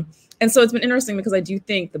 And so it's been interesting because I do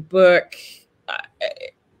think the book,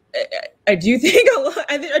 I do think a lot,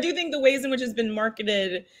 I do think the ways in which it's been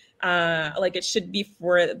marketed, like it should be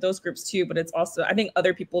for those groups too, but it's also, I think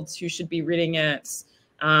other people too should be reading it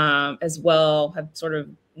as well, have sort of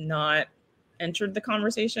not entered the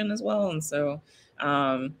conversation as well. And so,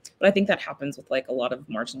 but I think that happens with like a lot of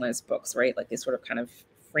marginalized books, right? Like they sort of kind of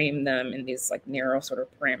frame them in these like narrow sort of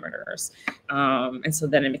parameters. And so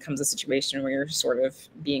then it becomes a situation where you're sort of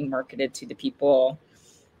being marketed to the people,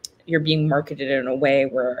 you're being marketed in a way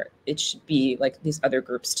where it should be like these other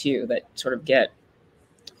groups too that sort of get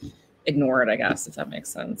ignored, I guess, if that makes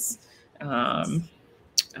sense. So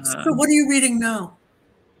what are you reading now?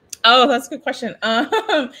 Oh, that's a good question.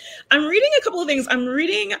 I'm reading a couple of things. I'm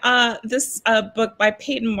reading this book by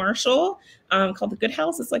Peyton Marshall called The Good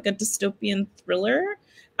House. It's like a dystopian thriller.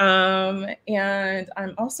 And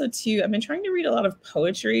I'm also too, I've been trying to read a lot of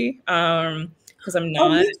poetry because I'm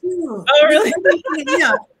not. Oh, me too. Oh, really?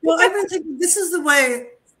 Yeah. Well, I've been thinking this is the way,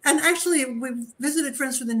 and actually we visited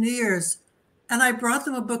friends for the New Year's, and I brought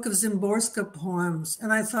them a book of Zimborska poems.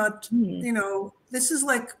 And I thought, you know, this is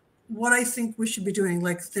like what I think we should be doing.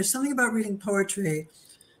 Like there's something about reading poetry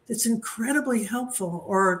that's incredibly helpful,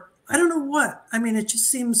 or I don't know what. I mean, it just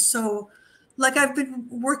seems so, like I've been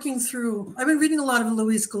reading a lot of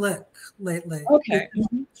Louise Glick lately. Okay.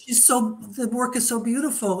 She's so, the work is so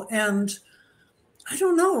beautiful. And I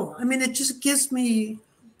don't know. I mean, it just gives me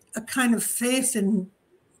a kind of faith in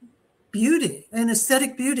beauty and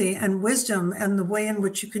aesthetic beauty and wisdom and the way in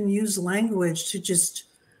which you can use language to just,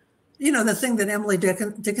 you know, the thing that Emily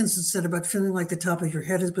Dickinson said about feeling like the top of your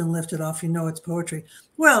head has been lifted off, you know, it's poetry.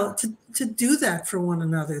 Well, to do that for one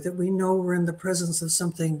another, that we know we're in the presence of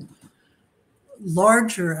something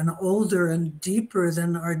larger and older and deeper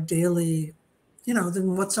than our daily, you know,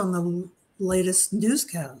 than what's on the latest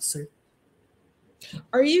newscasts.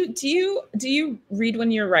 Are you, do you read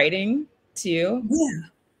when you're writing too? Yeah.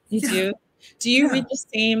 You do? Do you read the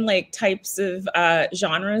same like types of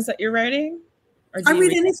genres that you're writing? Or do I you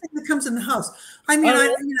read anything that comes in the house. I mean,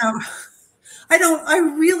 I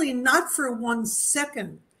really, not for 1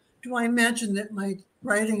 second do I imagine that my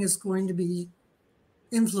writing is going to be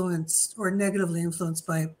influenced or negatively influenced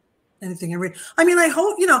by anything I read. I mean, I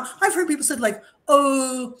hope, you know, I've heard people said like,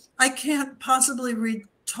 oh, I can't possibly read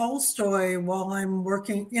Tolstoy while I'm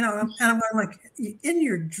working, you know, and I'm like, in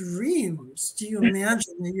your dreams, do you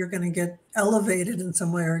imagine that you're going to get elevated in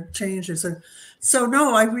some way or change? So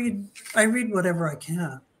no, I read whatever I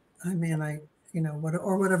can. I mean, you know,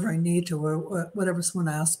 whatever I need to, or whatever someone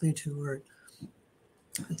asks me to, or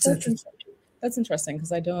etc. That's interesting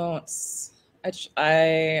because I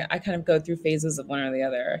kind of go through phases of one or the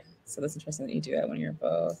other. So that's interesting that you do it when you're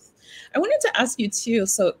both. I wanted to ask you too,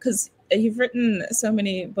 so because you've written so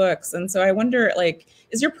many books, and so I wonder, like,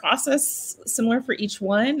 is your process similar for each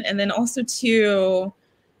one? And then also too,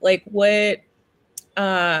 like what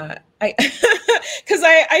because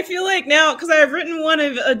I feel like now, because I've written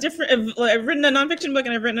I've written a nonfiction book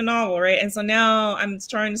and I've written a novel, right? And so now I'm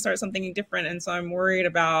trying to start something different, and so I'm worried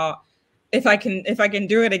about if I can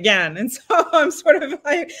do it again. And so I'm sort of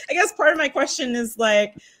like, I guess part of my question is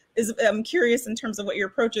like, I'm curious in terms of what your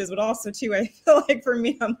approach is, but also too, I feel like for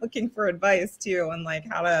me, I'm looking for advice too on like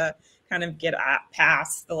how to kind of get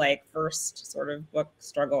past the like first sort of book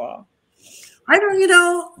struggle. I don't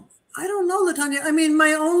know, LaTanya. I mean,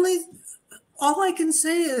 all I can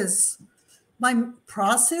say is my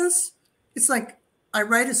process, it's like I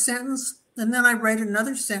write a sentence and then I write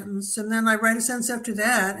another sentence, and then I write a sentence after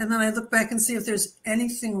that, and then I look back and see if there's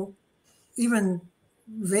anything even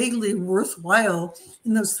vaguely worthwhile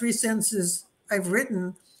in those 3 sentences I've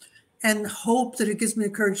written, and hope that it gives me the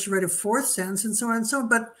courage to write a 4th sentence, and so on and so on.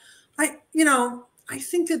 But I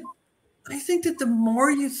think that the more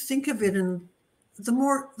you think of it, and the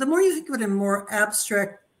more you think of it in more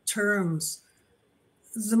abstract terms,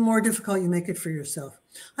 the more difficult you make it for yourself.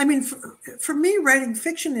 I mean, for me, writing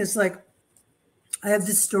fiction is like, I have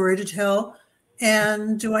this story to tell,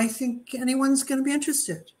 and do I think anyone's going to be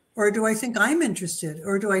interested? Or do I think I'm interested?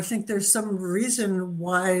 Or do I think there's some reason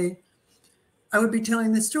why I would be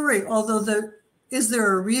telling this story? Although is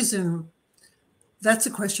there a reason? That's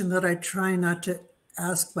a question that I try not to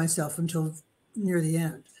ask myself until near the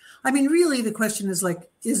end. I mean, really, the question is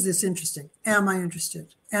like, is this interesting? Am I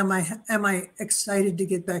interested? Am I excited to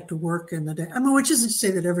get back to work in the day? I mean, which isn't to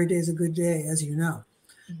say that every day is a good day, as you know.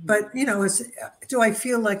 Mm-hmm. But, do I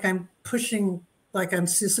feel like I'm pushing, like I'm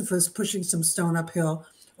Sisyphus pushing some stone uphill?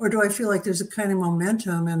 Or do I feel like there's a kind of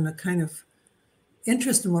momentum and a kind of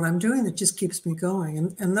interest in what I'm doing that just keeps me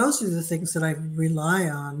going? And those are the things that I rely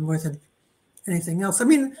on more than anything else. I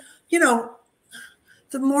mean,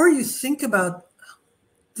 the more you think about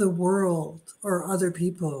the world or other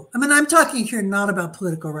people, I mean, I'm talking here not about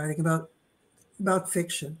political writing, about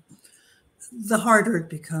fiction, the harder it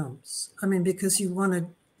becomes. I mean, because you want to,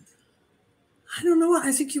 I don't know,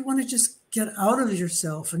 I think you want to just get out of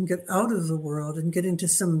yourself and get out of the world and get into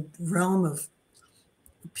some realm of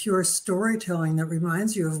pure storytelling that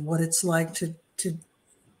reminds you of what it's like to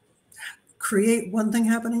create one thing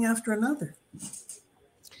happening after another.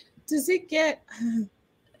 Does it get,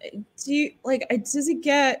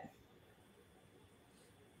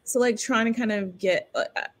 so like trying to kind of get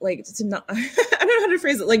like to not, I don't know how to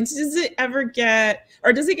phrase it. Like, does it ever get,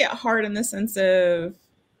 or does it get hard in the sense of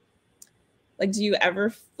like, do you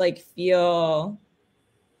ever like feel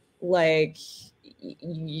like,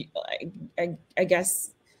 I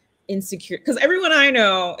guess, insecure? Because everyone I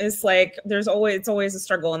know is like, it's always a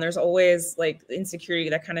struggle, and there's always like insecurity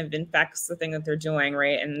that kind of infects the thing that they're doing,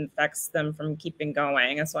 right? And infects them from keeping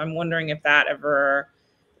going. And so I'm wondering if that ever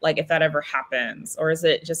happens, or is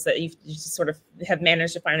it just that you just sort of have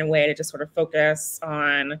managed to find a way to just sort of focus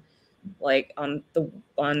on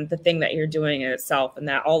the thing that you're doing in itself, and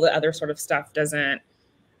that all the other sort of stuff doesn't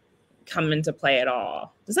come into play at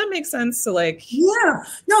all? Does that make sense? So like, yeah,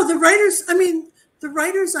 no, the writers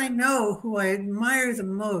I know who I admire the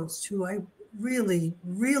most, who I really,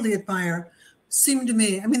 really admire, seem to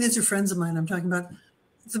me, I mean, these are friends of mine I'm talking about,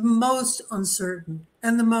 the most uncertain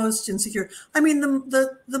and the most insecure. I mean,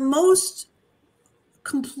 the most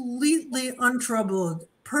completely untroubled,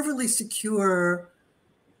 perfectly secure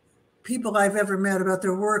people I've ever met about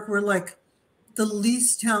their work were like the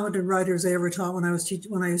least talented writers I ever taught when I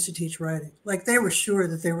used to teach writing. Like, they were sure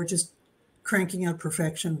that they were just cranking out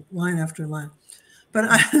perfection line after line. But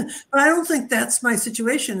I don't think that's my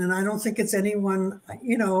situation, and I don't think it's anyone. I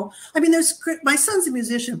mean, my son's a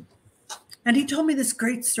musician, and he told me this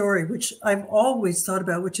great story, which I've always thought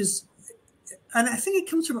about, which is, and I think it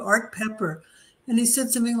comes from Art Pepper, and he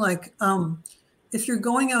said something like, if you're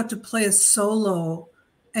going out to play a solo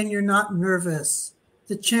and you're not nervous,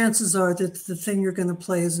 the chances are that the thing you're going to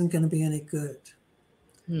play isn't going to be any good.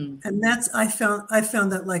 And I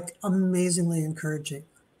found that like amazingly encouraging.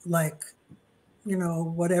 Like,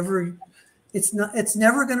 whatever, it's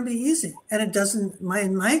never going to be easy. And it doesn't,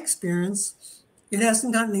 in my experience, it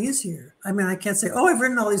hasn't gotten easier. I mean, I can't say, oh, I've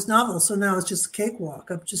written all these novels, so now it's just a cakewalk.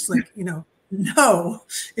 I'm just like, no,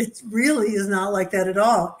 it really is not like that at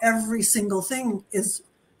all. Every single thing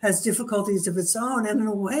has difficulties of its own. And in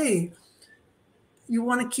a way, you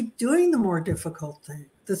want to keep doing the more difficult thing,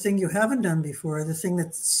 the thing you haven't done before, the thing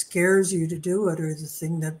that scares you to do it, or the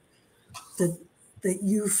thing that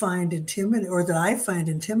you find intimidating, or that I find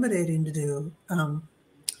intimidating to do.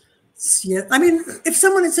 Yeah, I mean, if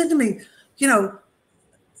someone had said to me,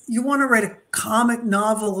 you want to write a comic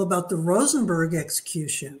novel about the Rosenberg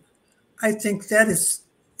execution, I think that is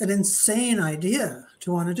an insane idea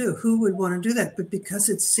to want to do. Who would want to do that? But because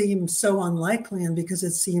it seemed so unlikely, and because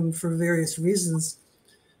it seemed for various reasons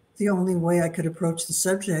the only way I could approach the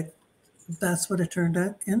subject, that's what it turned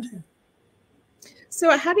out into.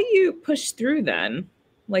 So how do you push through then?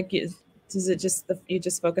 Like, does it just, you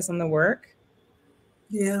just focus on the work?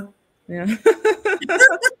 Yeah. Yeah.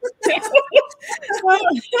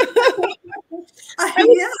 I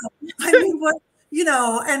mean, what,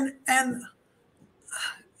 and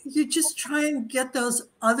you just try and get those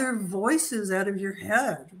other voices out of your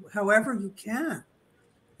head, however you can.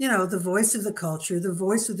 The voice of the culture, the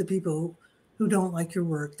voice of the people who don't like your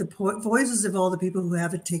work, the voices of all the people who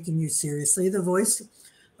haven't taken you seriously, the voice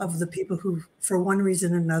of the people who, for one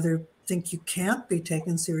reason or another, think you can't be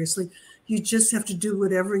taken seriously. You just have to do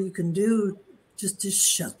whatever you can do just to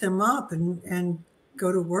shut them up and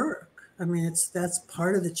go to work. I mean, that's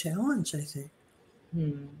part of the challenge, I think.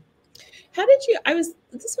 How did you,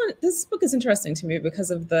 this book is interesting to me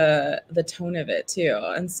because of the tone of it too.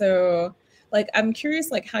 And so like, I'm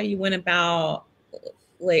curious, like how you went about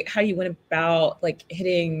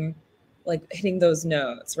hitting those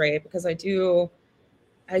notes, right? Because it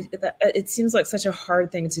seems like such a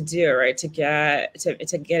hard thing to do, right? To get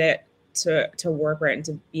it to work right and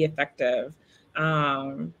to be effective.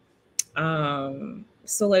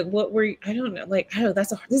 So like, what were you, I don't know,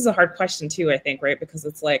 this is a hard question too, I think, right? Because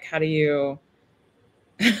it's like, how do you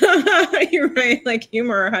write like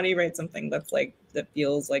humor? How do you write something that's like, that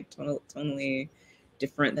feels like tonally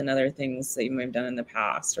different than other things that you might have done in the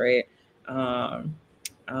past, right? But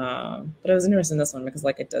I was interested in this one because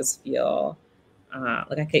like, it does feel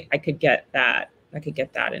like I could get that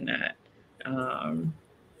in it.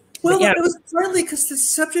 Well, yeah. It was partly because the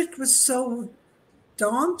subject was so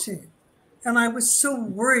daunting. And I was so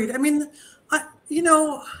worried. I mean, in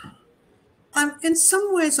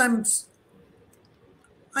some ways, I'm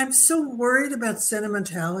so worried about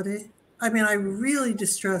sentimentality. I mean, I really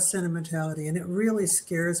distrust sentimentality, and it really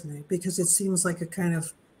scares me because it seems like a kind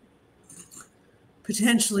of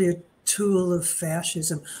potentially a tool of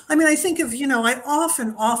fascism. I mean, I think of, I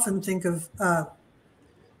often think of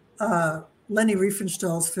Leni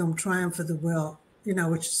Riefenstahl's film Triumph of the Will,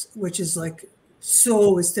 which is like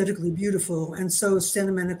so aesthetically beautiful and so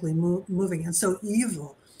sentimentally moving and so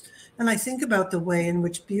evil. And I think about the way in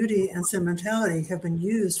which beauty and sentimentality have been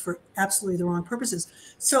used for absolutely the wrong purposes.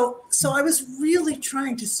 So I was really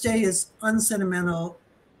trying to stay as unsentimental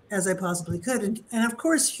as I possibly could. And of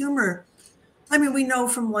course, humor, I mean, we know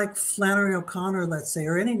from like Flannery O'Connor, let's say,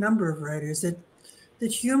 or any number of writers that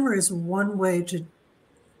humor is one way to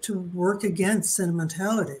work against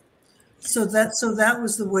sentimentality. So that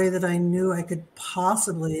was the way that I knew I could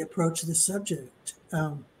possibly approach the subject.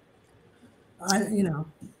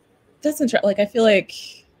 That's interesting. Like, I feel like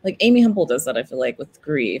Amy Hempel does that, I feel like, with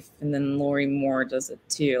grief. And then Lori Moore does it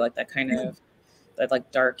too. Like that kind of, that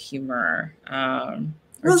like dark humor.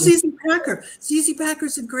 Well, ZZ Packer. ZZ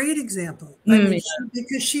Packer's a great example. I mean,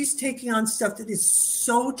 because she's taking on stuff that is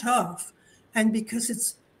so tough. And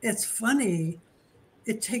because it's funny,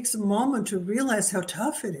 it takes a moment to realize how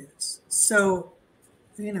tough it is. So,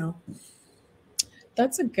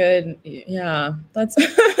 That's a good, yeah. That's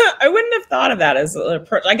I wouldn't have thought of that as an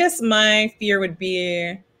approach. I guess my fear would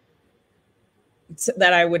be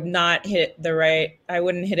that I would not I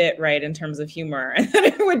wouldn't hit it right in terms of humor. And then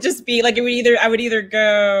it would just be like, I would either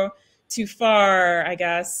go too far, I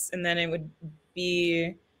guess, and then it would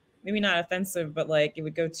be maybe not offensive, but like it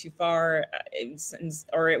would go too far,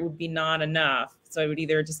 or it would be not enough. So it would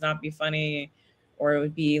either just not be funny, or it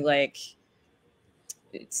would be like,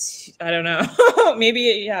 I don't know.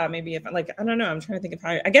 maybe if like, I don't know. I'm trying to think of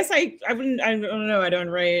how, I guess I wouldn't, I don't know.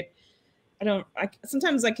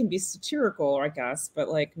 Sometimes I can be satirical, I guess, but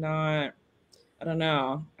like not, I don't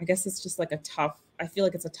know. I guess it's just like I feel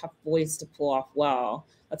like it's a tough voice to pull off well.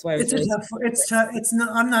 That's why it's tough. It's not,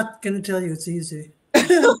 I'm not going to tell you it's easy. That's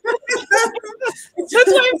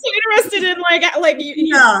why I'm so interested in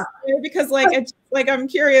because like I'm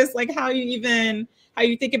curious, like how you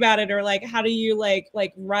think about it, or like how do you like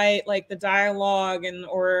write like the dialogue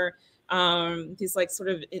or these like sort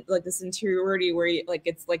of like this interiority where you, like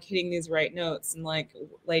it's like hitting these right notes, and like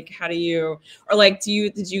how do you, or like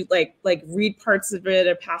did you like read parts of it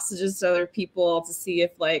or passages to other people to see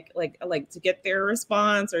if like to get their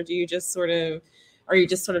response, or do you just sort of, are you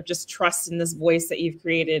just sort of just trust in this voice that you've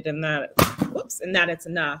created and that it's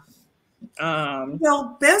enough?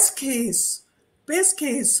 Well, best case,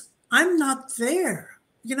 I'm not there.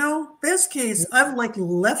 Best case, I've like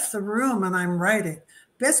left the room and I'm writing.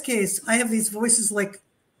 Best case, I have these voices like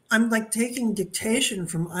I'm like taking dictation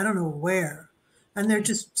from I don't know where, and they're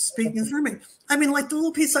just speaking through me. I mean, like the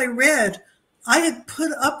little piece I read, I had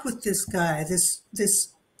put up with this guy,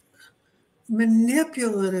 this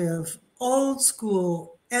manipulative, old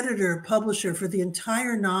school editor, publisher for the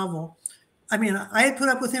entire novel. I mean, I had put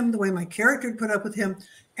up with him the way my character had put up with him.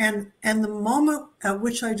 And the moment at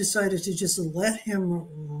which I decided to just let him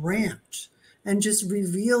rant and just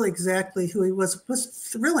reveal exactly who he was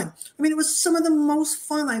thrilling. I mean, it was some of the most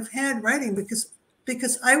fun I've had writing because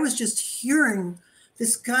I was just hearing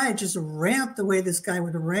this guy just rant the way this guy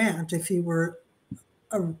would rant if he were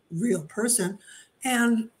a real person.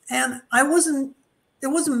 And it wasn't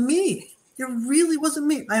me. There really wasn't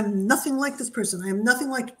me. I am nothing like this person. I am nothing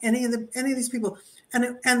like any of these people.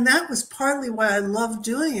 And that was partly why I loved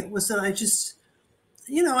doing it, was that I just,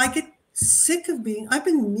 I get sick of I've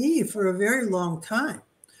been me for a very long time.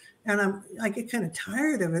 And I get kind of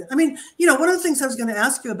tired of it. I mean, one of the things I was going to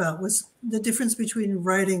ask you about was the difference between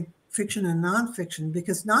writing fiction and nonfiction,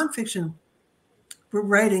 because nonfiction, we're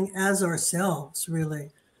writing as ourselves, really.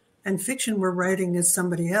 And fiction, we're writing as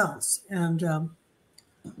somebody else. And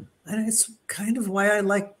it's kind of why I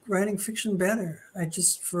like writing fiction better. I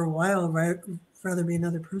just, for a while, rather be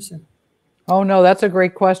another person. Oh, no, that's a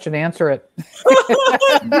great question. Answer it.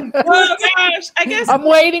 Oh, gosh. I guess I'm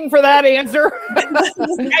waiting for that answer.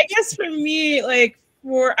 I guess for me,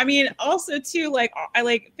 also too, I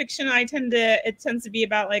like fiction. It tends to be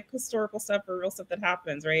about like historical stuff or real stuff that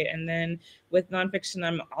happens, right? And then with nonfiction,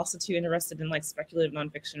 I'm also too interested in like speculative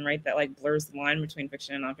nonfiction, right? That like blurs the line between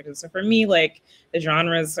fiction and nonfiction. So for me, like the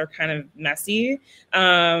genres are kind of messy.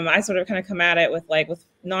 I sort of kind of come at it with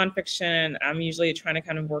nonfiction. I'm usually trying to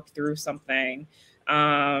kind of work through something,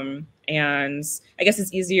 and I guess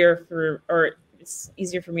it's easier for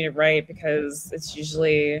me to write because it's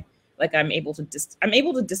usually like I'm able to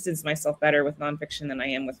distance myself better with nonfiction than I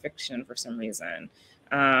am with fiction for some reason.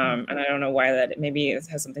 And I don't know why that. Maybe it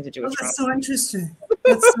has something to do with trauma. That's so interesting.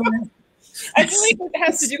 That's so I feel like it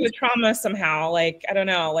has to do with trauma somehow. Like, I don't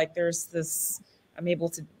know, like there's this, I'm able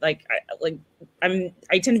to I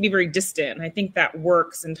tend to be very distant. And I think that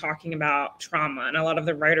works in talking about trauma. And a lot of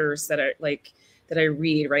the writers that I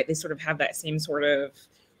read, right, they sort of have that same sort of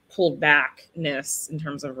pulled backness in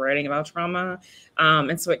terms of writing about trauma.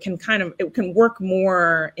 And so it can work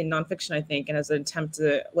more in nonfiction, I think, and as an attempt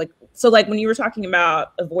to when you were talking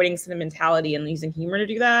about avoiding sentimentality and using humor to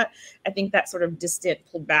do that, I think that sort of distant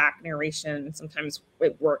pulled back narration, sometimes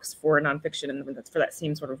it works for nonfiction and for that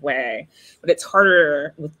same sort of way, but it's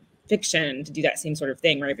harder with fiction to do that same sort of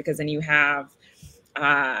thing, right? Because then you have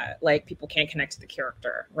people can't connect to the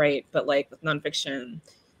character, right? But like with nonfiction,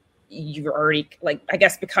 you're already I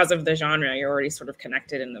guess because of the genre, you're already sort of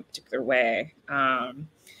connected in a particular way.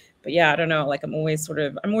 But yeah, I don't know. Like I'm always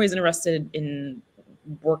interested in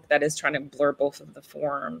work that is trying to blur both of the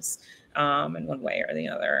forms in one way or the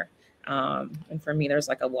other. And for me, there's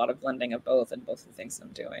like a lot of blending of both in both the things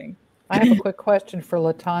I'm doing. I have a quick question for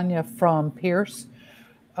LaTanya from Pierce.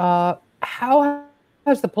 How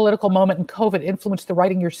has the political moment in COVID influenced the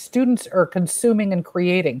writing your students are consuming and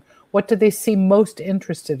creating? What do they seem most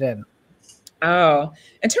interested in? Oh,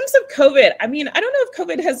 in terms of COVID, I mean, I don't know if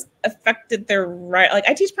COVID has affected their writing. Like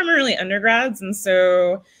I teach primarily undergrads, and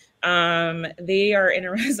so they are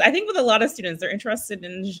interested. I think with a lot of students, they're interested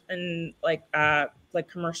in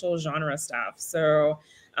commercial genre stuff. So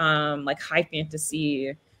like high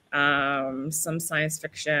fantasy, some science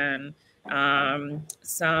fiction,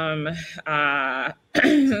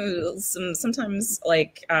 sometimes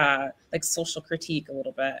like social critique a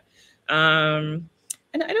little bit.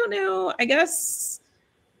 And I don't know, I guess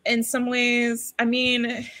in some ways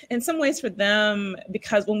for them,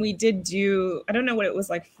 because when we did I don't know what it was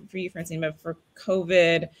like for you, Francine, but for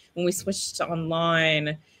COVID, when we switched to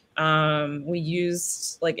online, we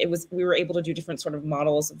used we were able to do different sort of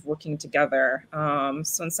models of working together.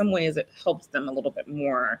 So in some ways it helped them a little bit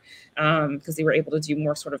more because they were able to do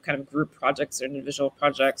more sort of kind of group projects or individual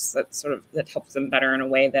projects that helped them better in a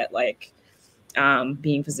way that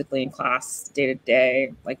being physically in class day to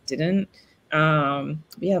day didn't.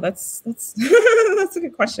 Yeah, that's that's a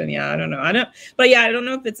good question. Yeah, I don't know. I don't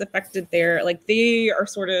know if it's affected their they are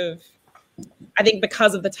sort of, I think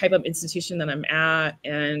because of the type of institution that I'm at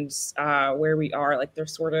and where we are, they're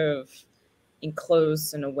sort of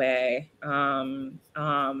enclosed in a way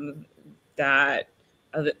that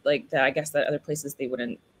I guess that other places they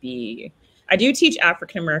wouldn't be. I do teach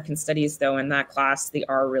African American studies though. In that class, they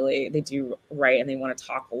do write and they want to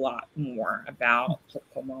talk a lot more about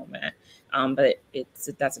political moment. But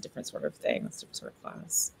that's a different sort of thing. That's a different sort of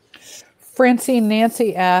class. Francine,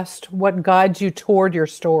 Nancy asked, what guides you toward your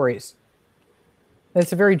stories?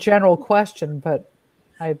 It's a very general question, but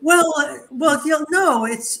it's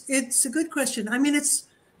a good question. I mean,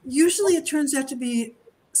 it turns out to be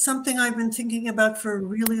something I've been thinking about for a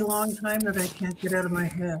really long time that I can't get out of my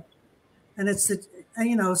head. And it's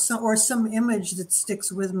some image that sticks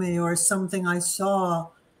with me, or something I saw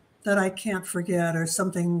that I can't forget, or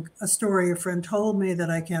a story a friend told me that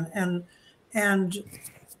I can't, and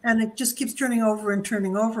it just keeps turning over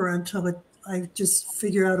until I just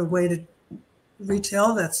figure out a way to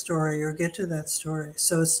retell that story or get to that story.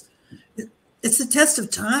 So it's a test of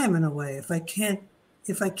time in a way. If I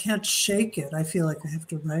can't shake it, I feel like I have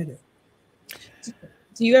to write it.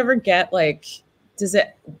 Do you ever get do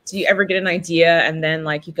you ever get an idea and then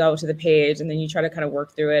like you go to the page and then you try to kind of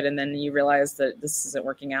work through it and then you realize that this isn't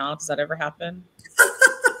working out? Does that ever happen?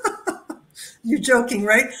 You're joking,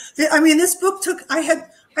 right? I mean, this book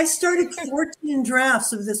I started 14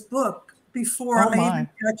 drafts of this book before I even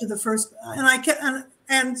got to the first,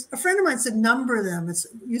 and a friend of mine said, number them. It's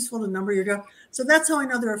useful to number your draft. So that's how I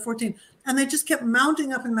know there are 14. And they just kept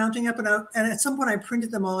mounting up and mounting up. And at some point I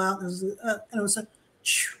printed them all out. And it was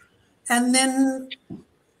and then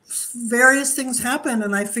various things happened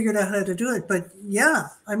and I figured out how to do it. But yeah,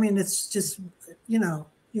 I mean, it's just, you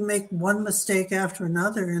make one mistake after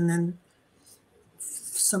another and then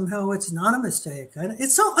somehow it's not a mistake.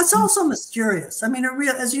 It's also mysterious. I mean,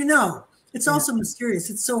 as you know, it's also mysterious.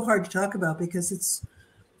 It's so hard to talk about because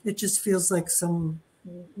it just feels like some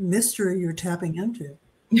mystery you're tapping into.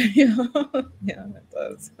 Yeah, it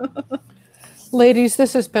does. Ladies,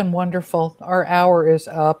 this has been wonderful. Our hour is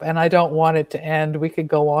up and I don't want it to end. We could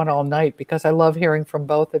go on all night because I love hearing from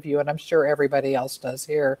both of you and I'm sure everybody else does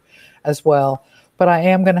here as well. But I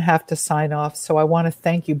am going to have to sign off. So I want to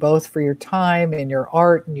thank you both for your time and your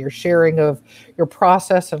art and your sharing of your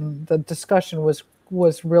process. And the discussion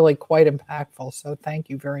was really quite impactful. So thank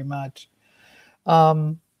you very much.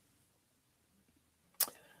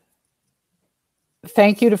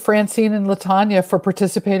 Thank you to Francine and LaTanya for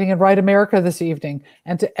participating in Write America this evening,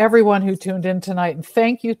 and to everyone who tuned in tonight. And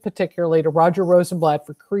thank you particularly to Roger Rosenblatt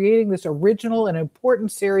for creating this original and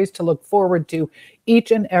important series to look forward to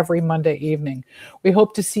each and every Monday evening. We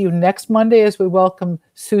hope to see you next Monday as we welcome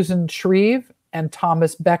Susan Shreve and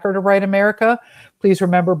Thomas Becker to Write America. Please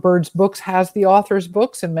remember Birds Books has the author's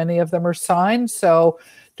books, and many of them are signed. So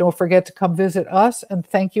don't forget to come visit us. And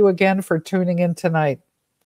thank you again for tuning in tonight.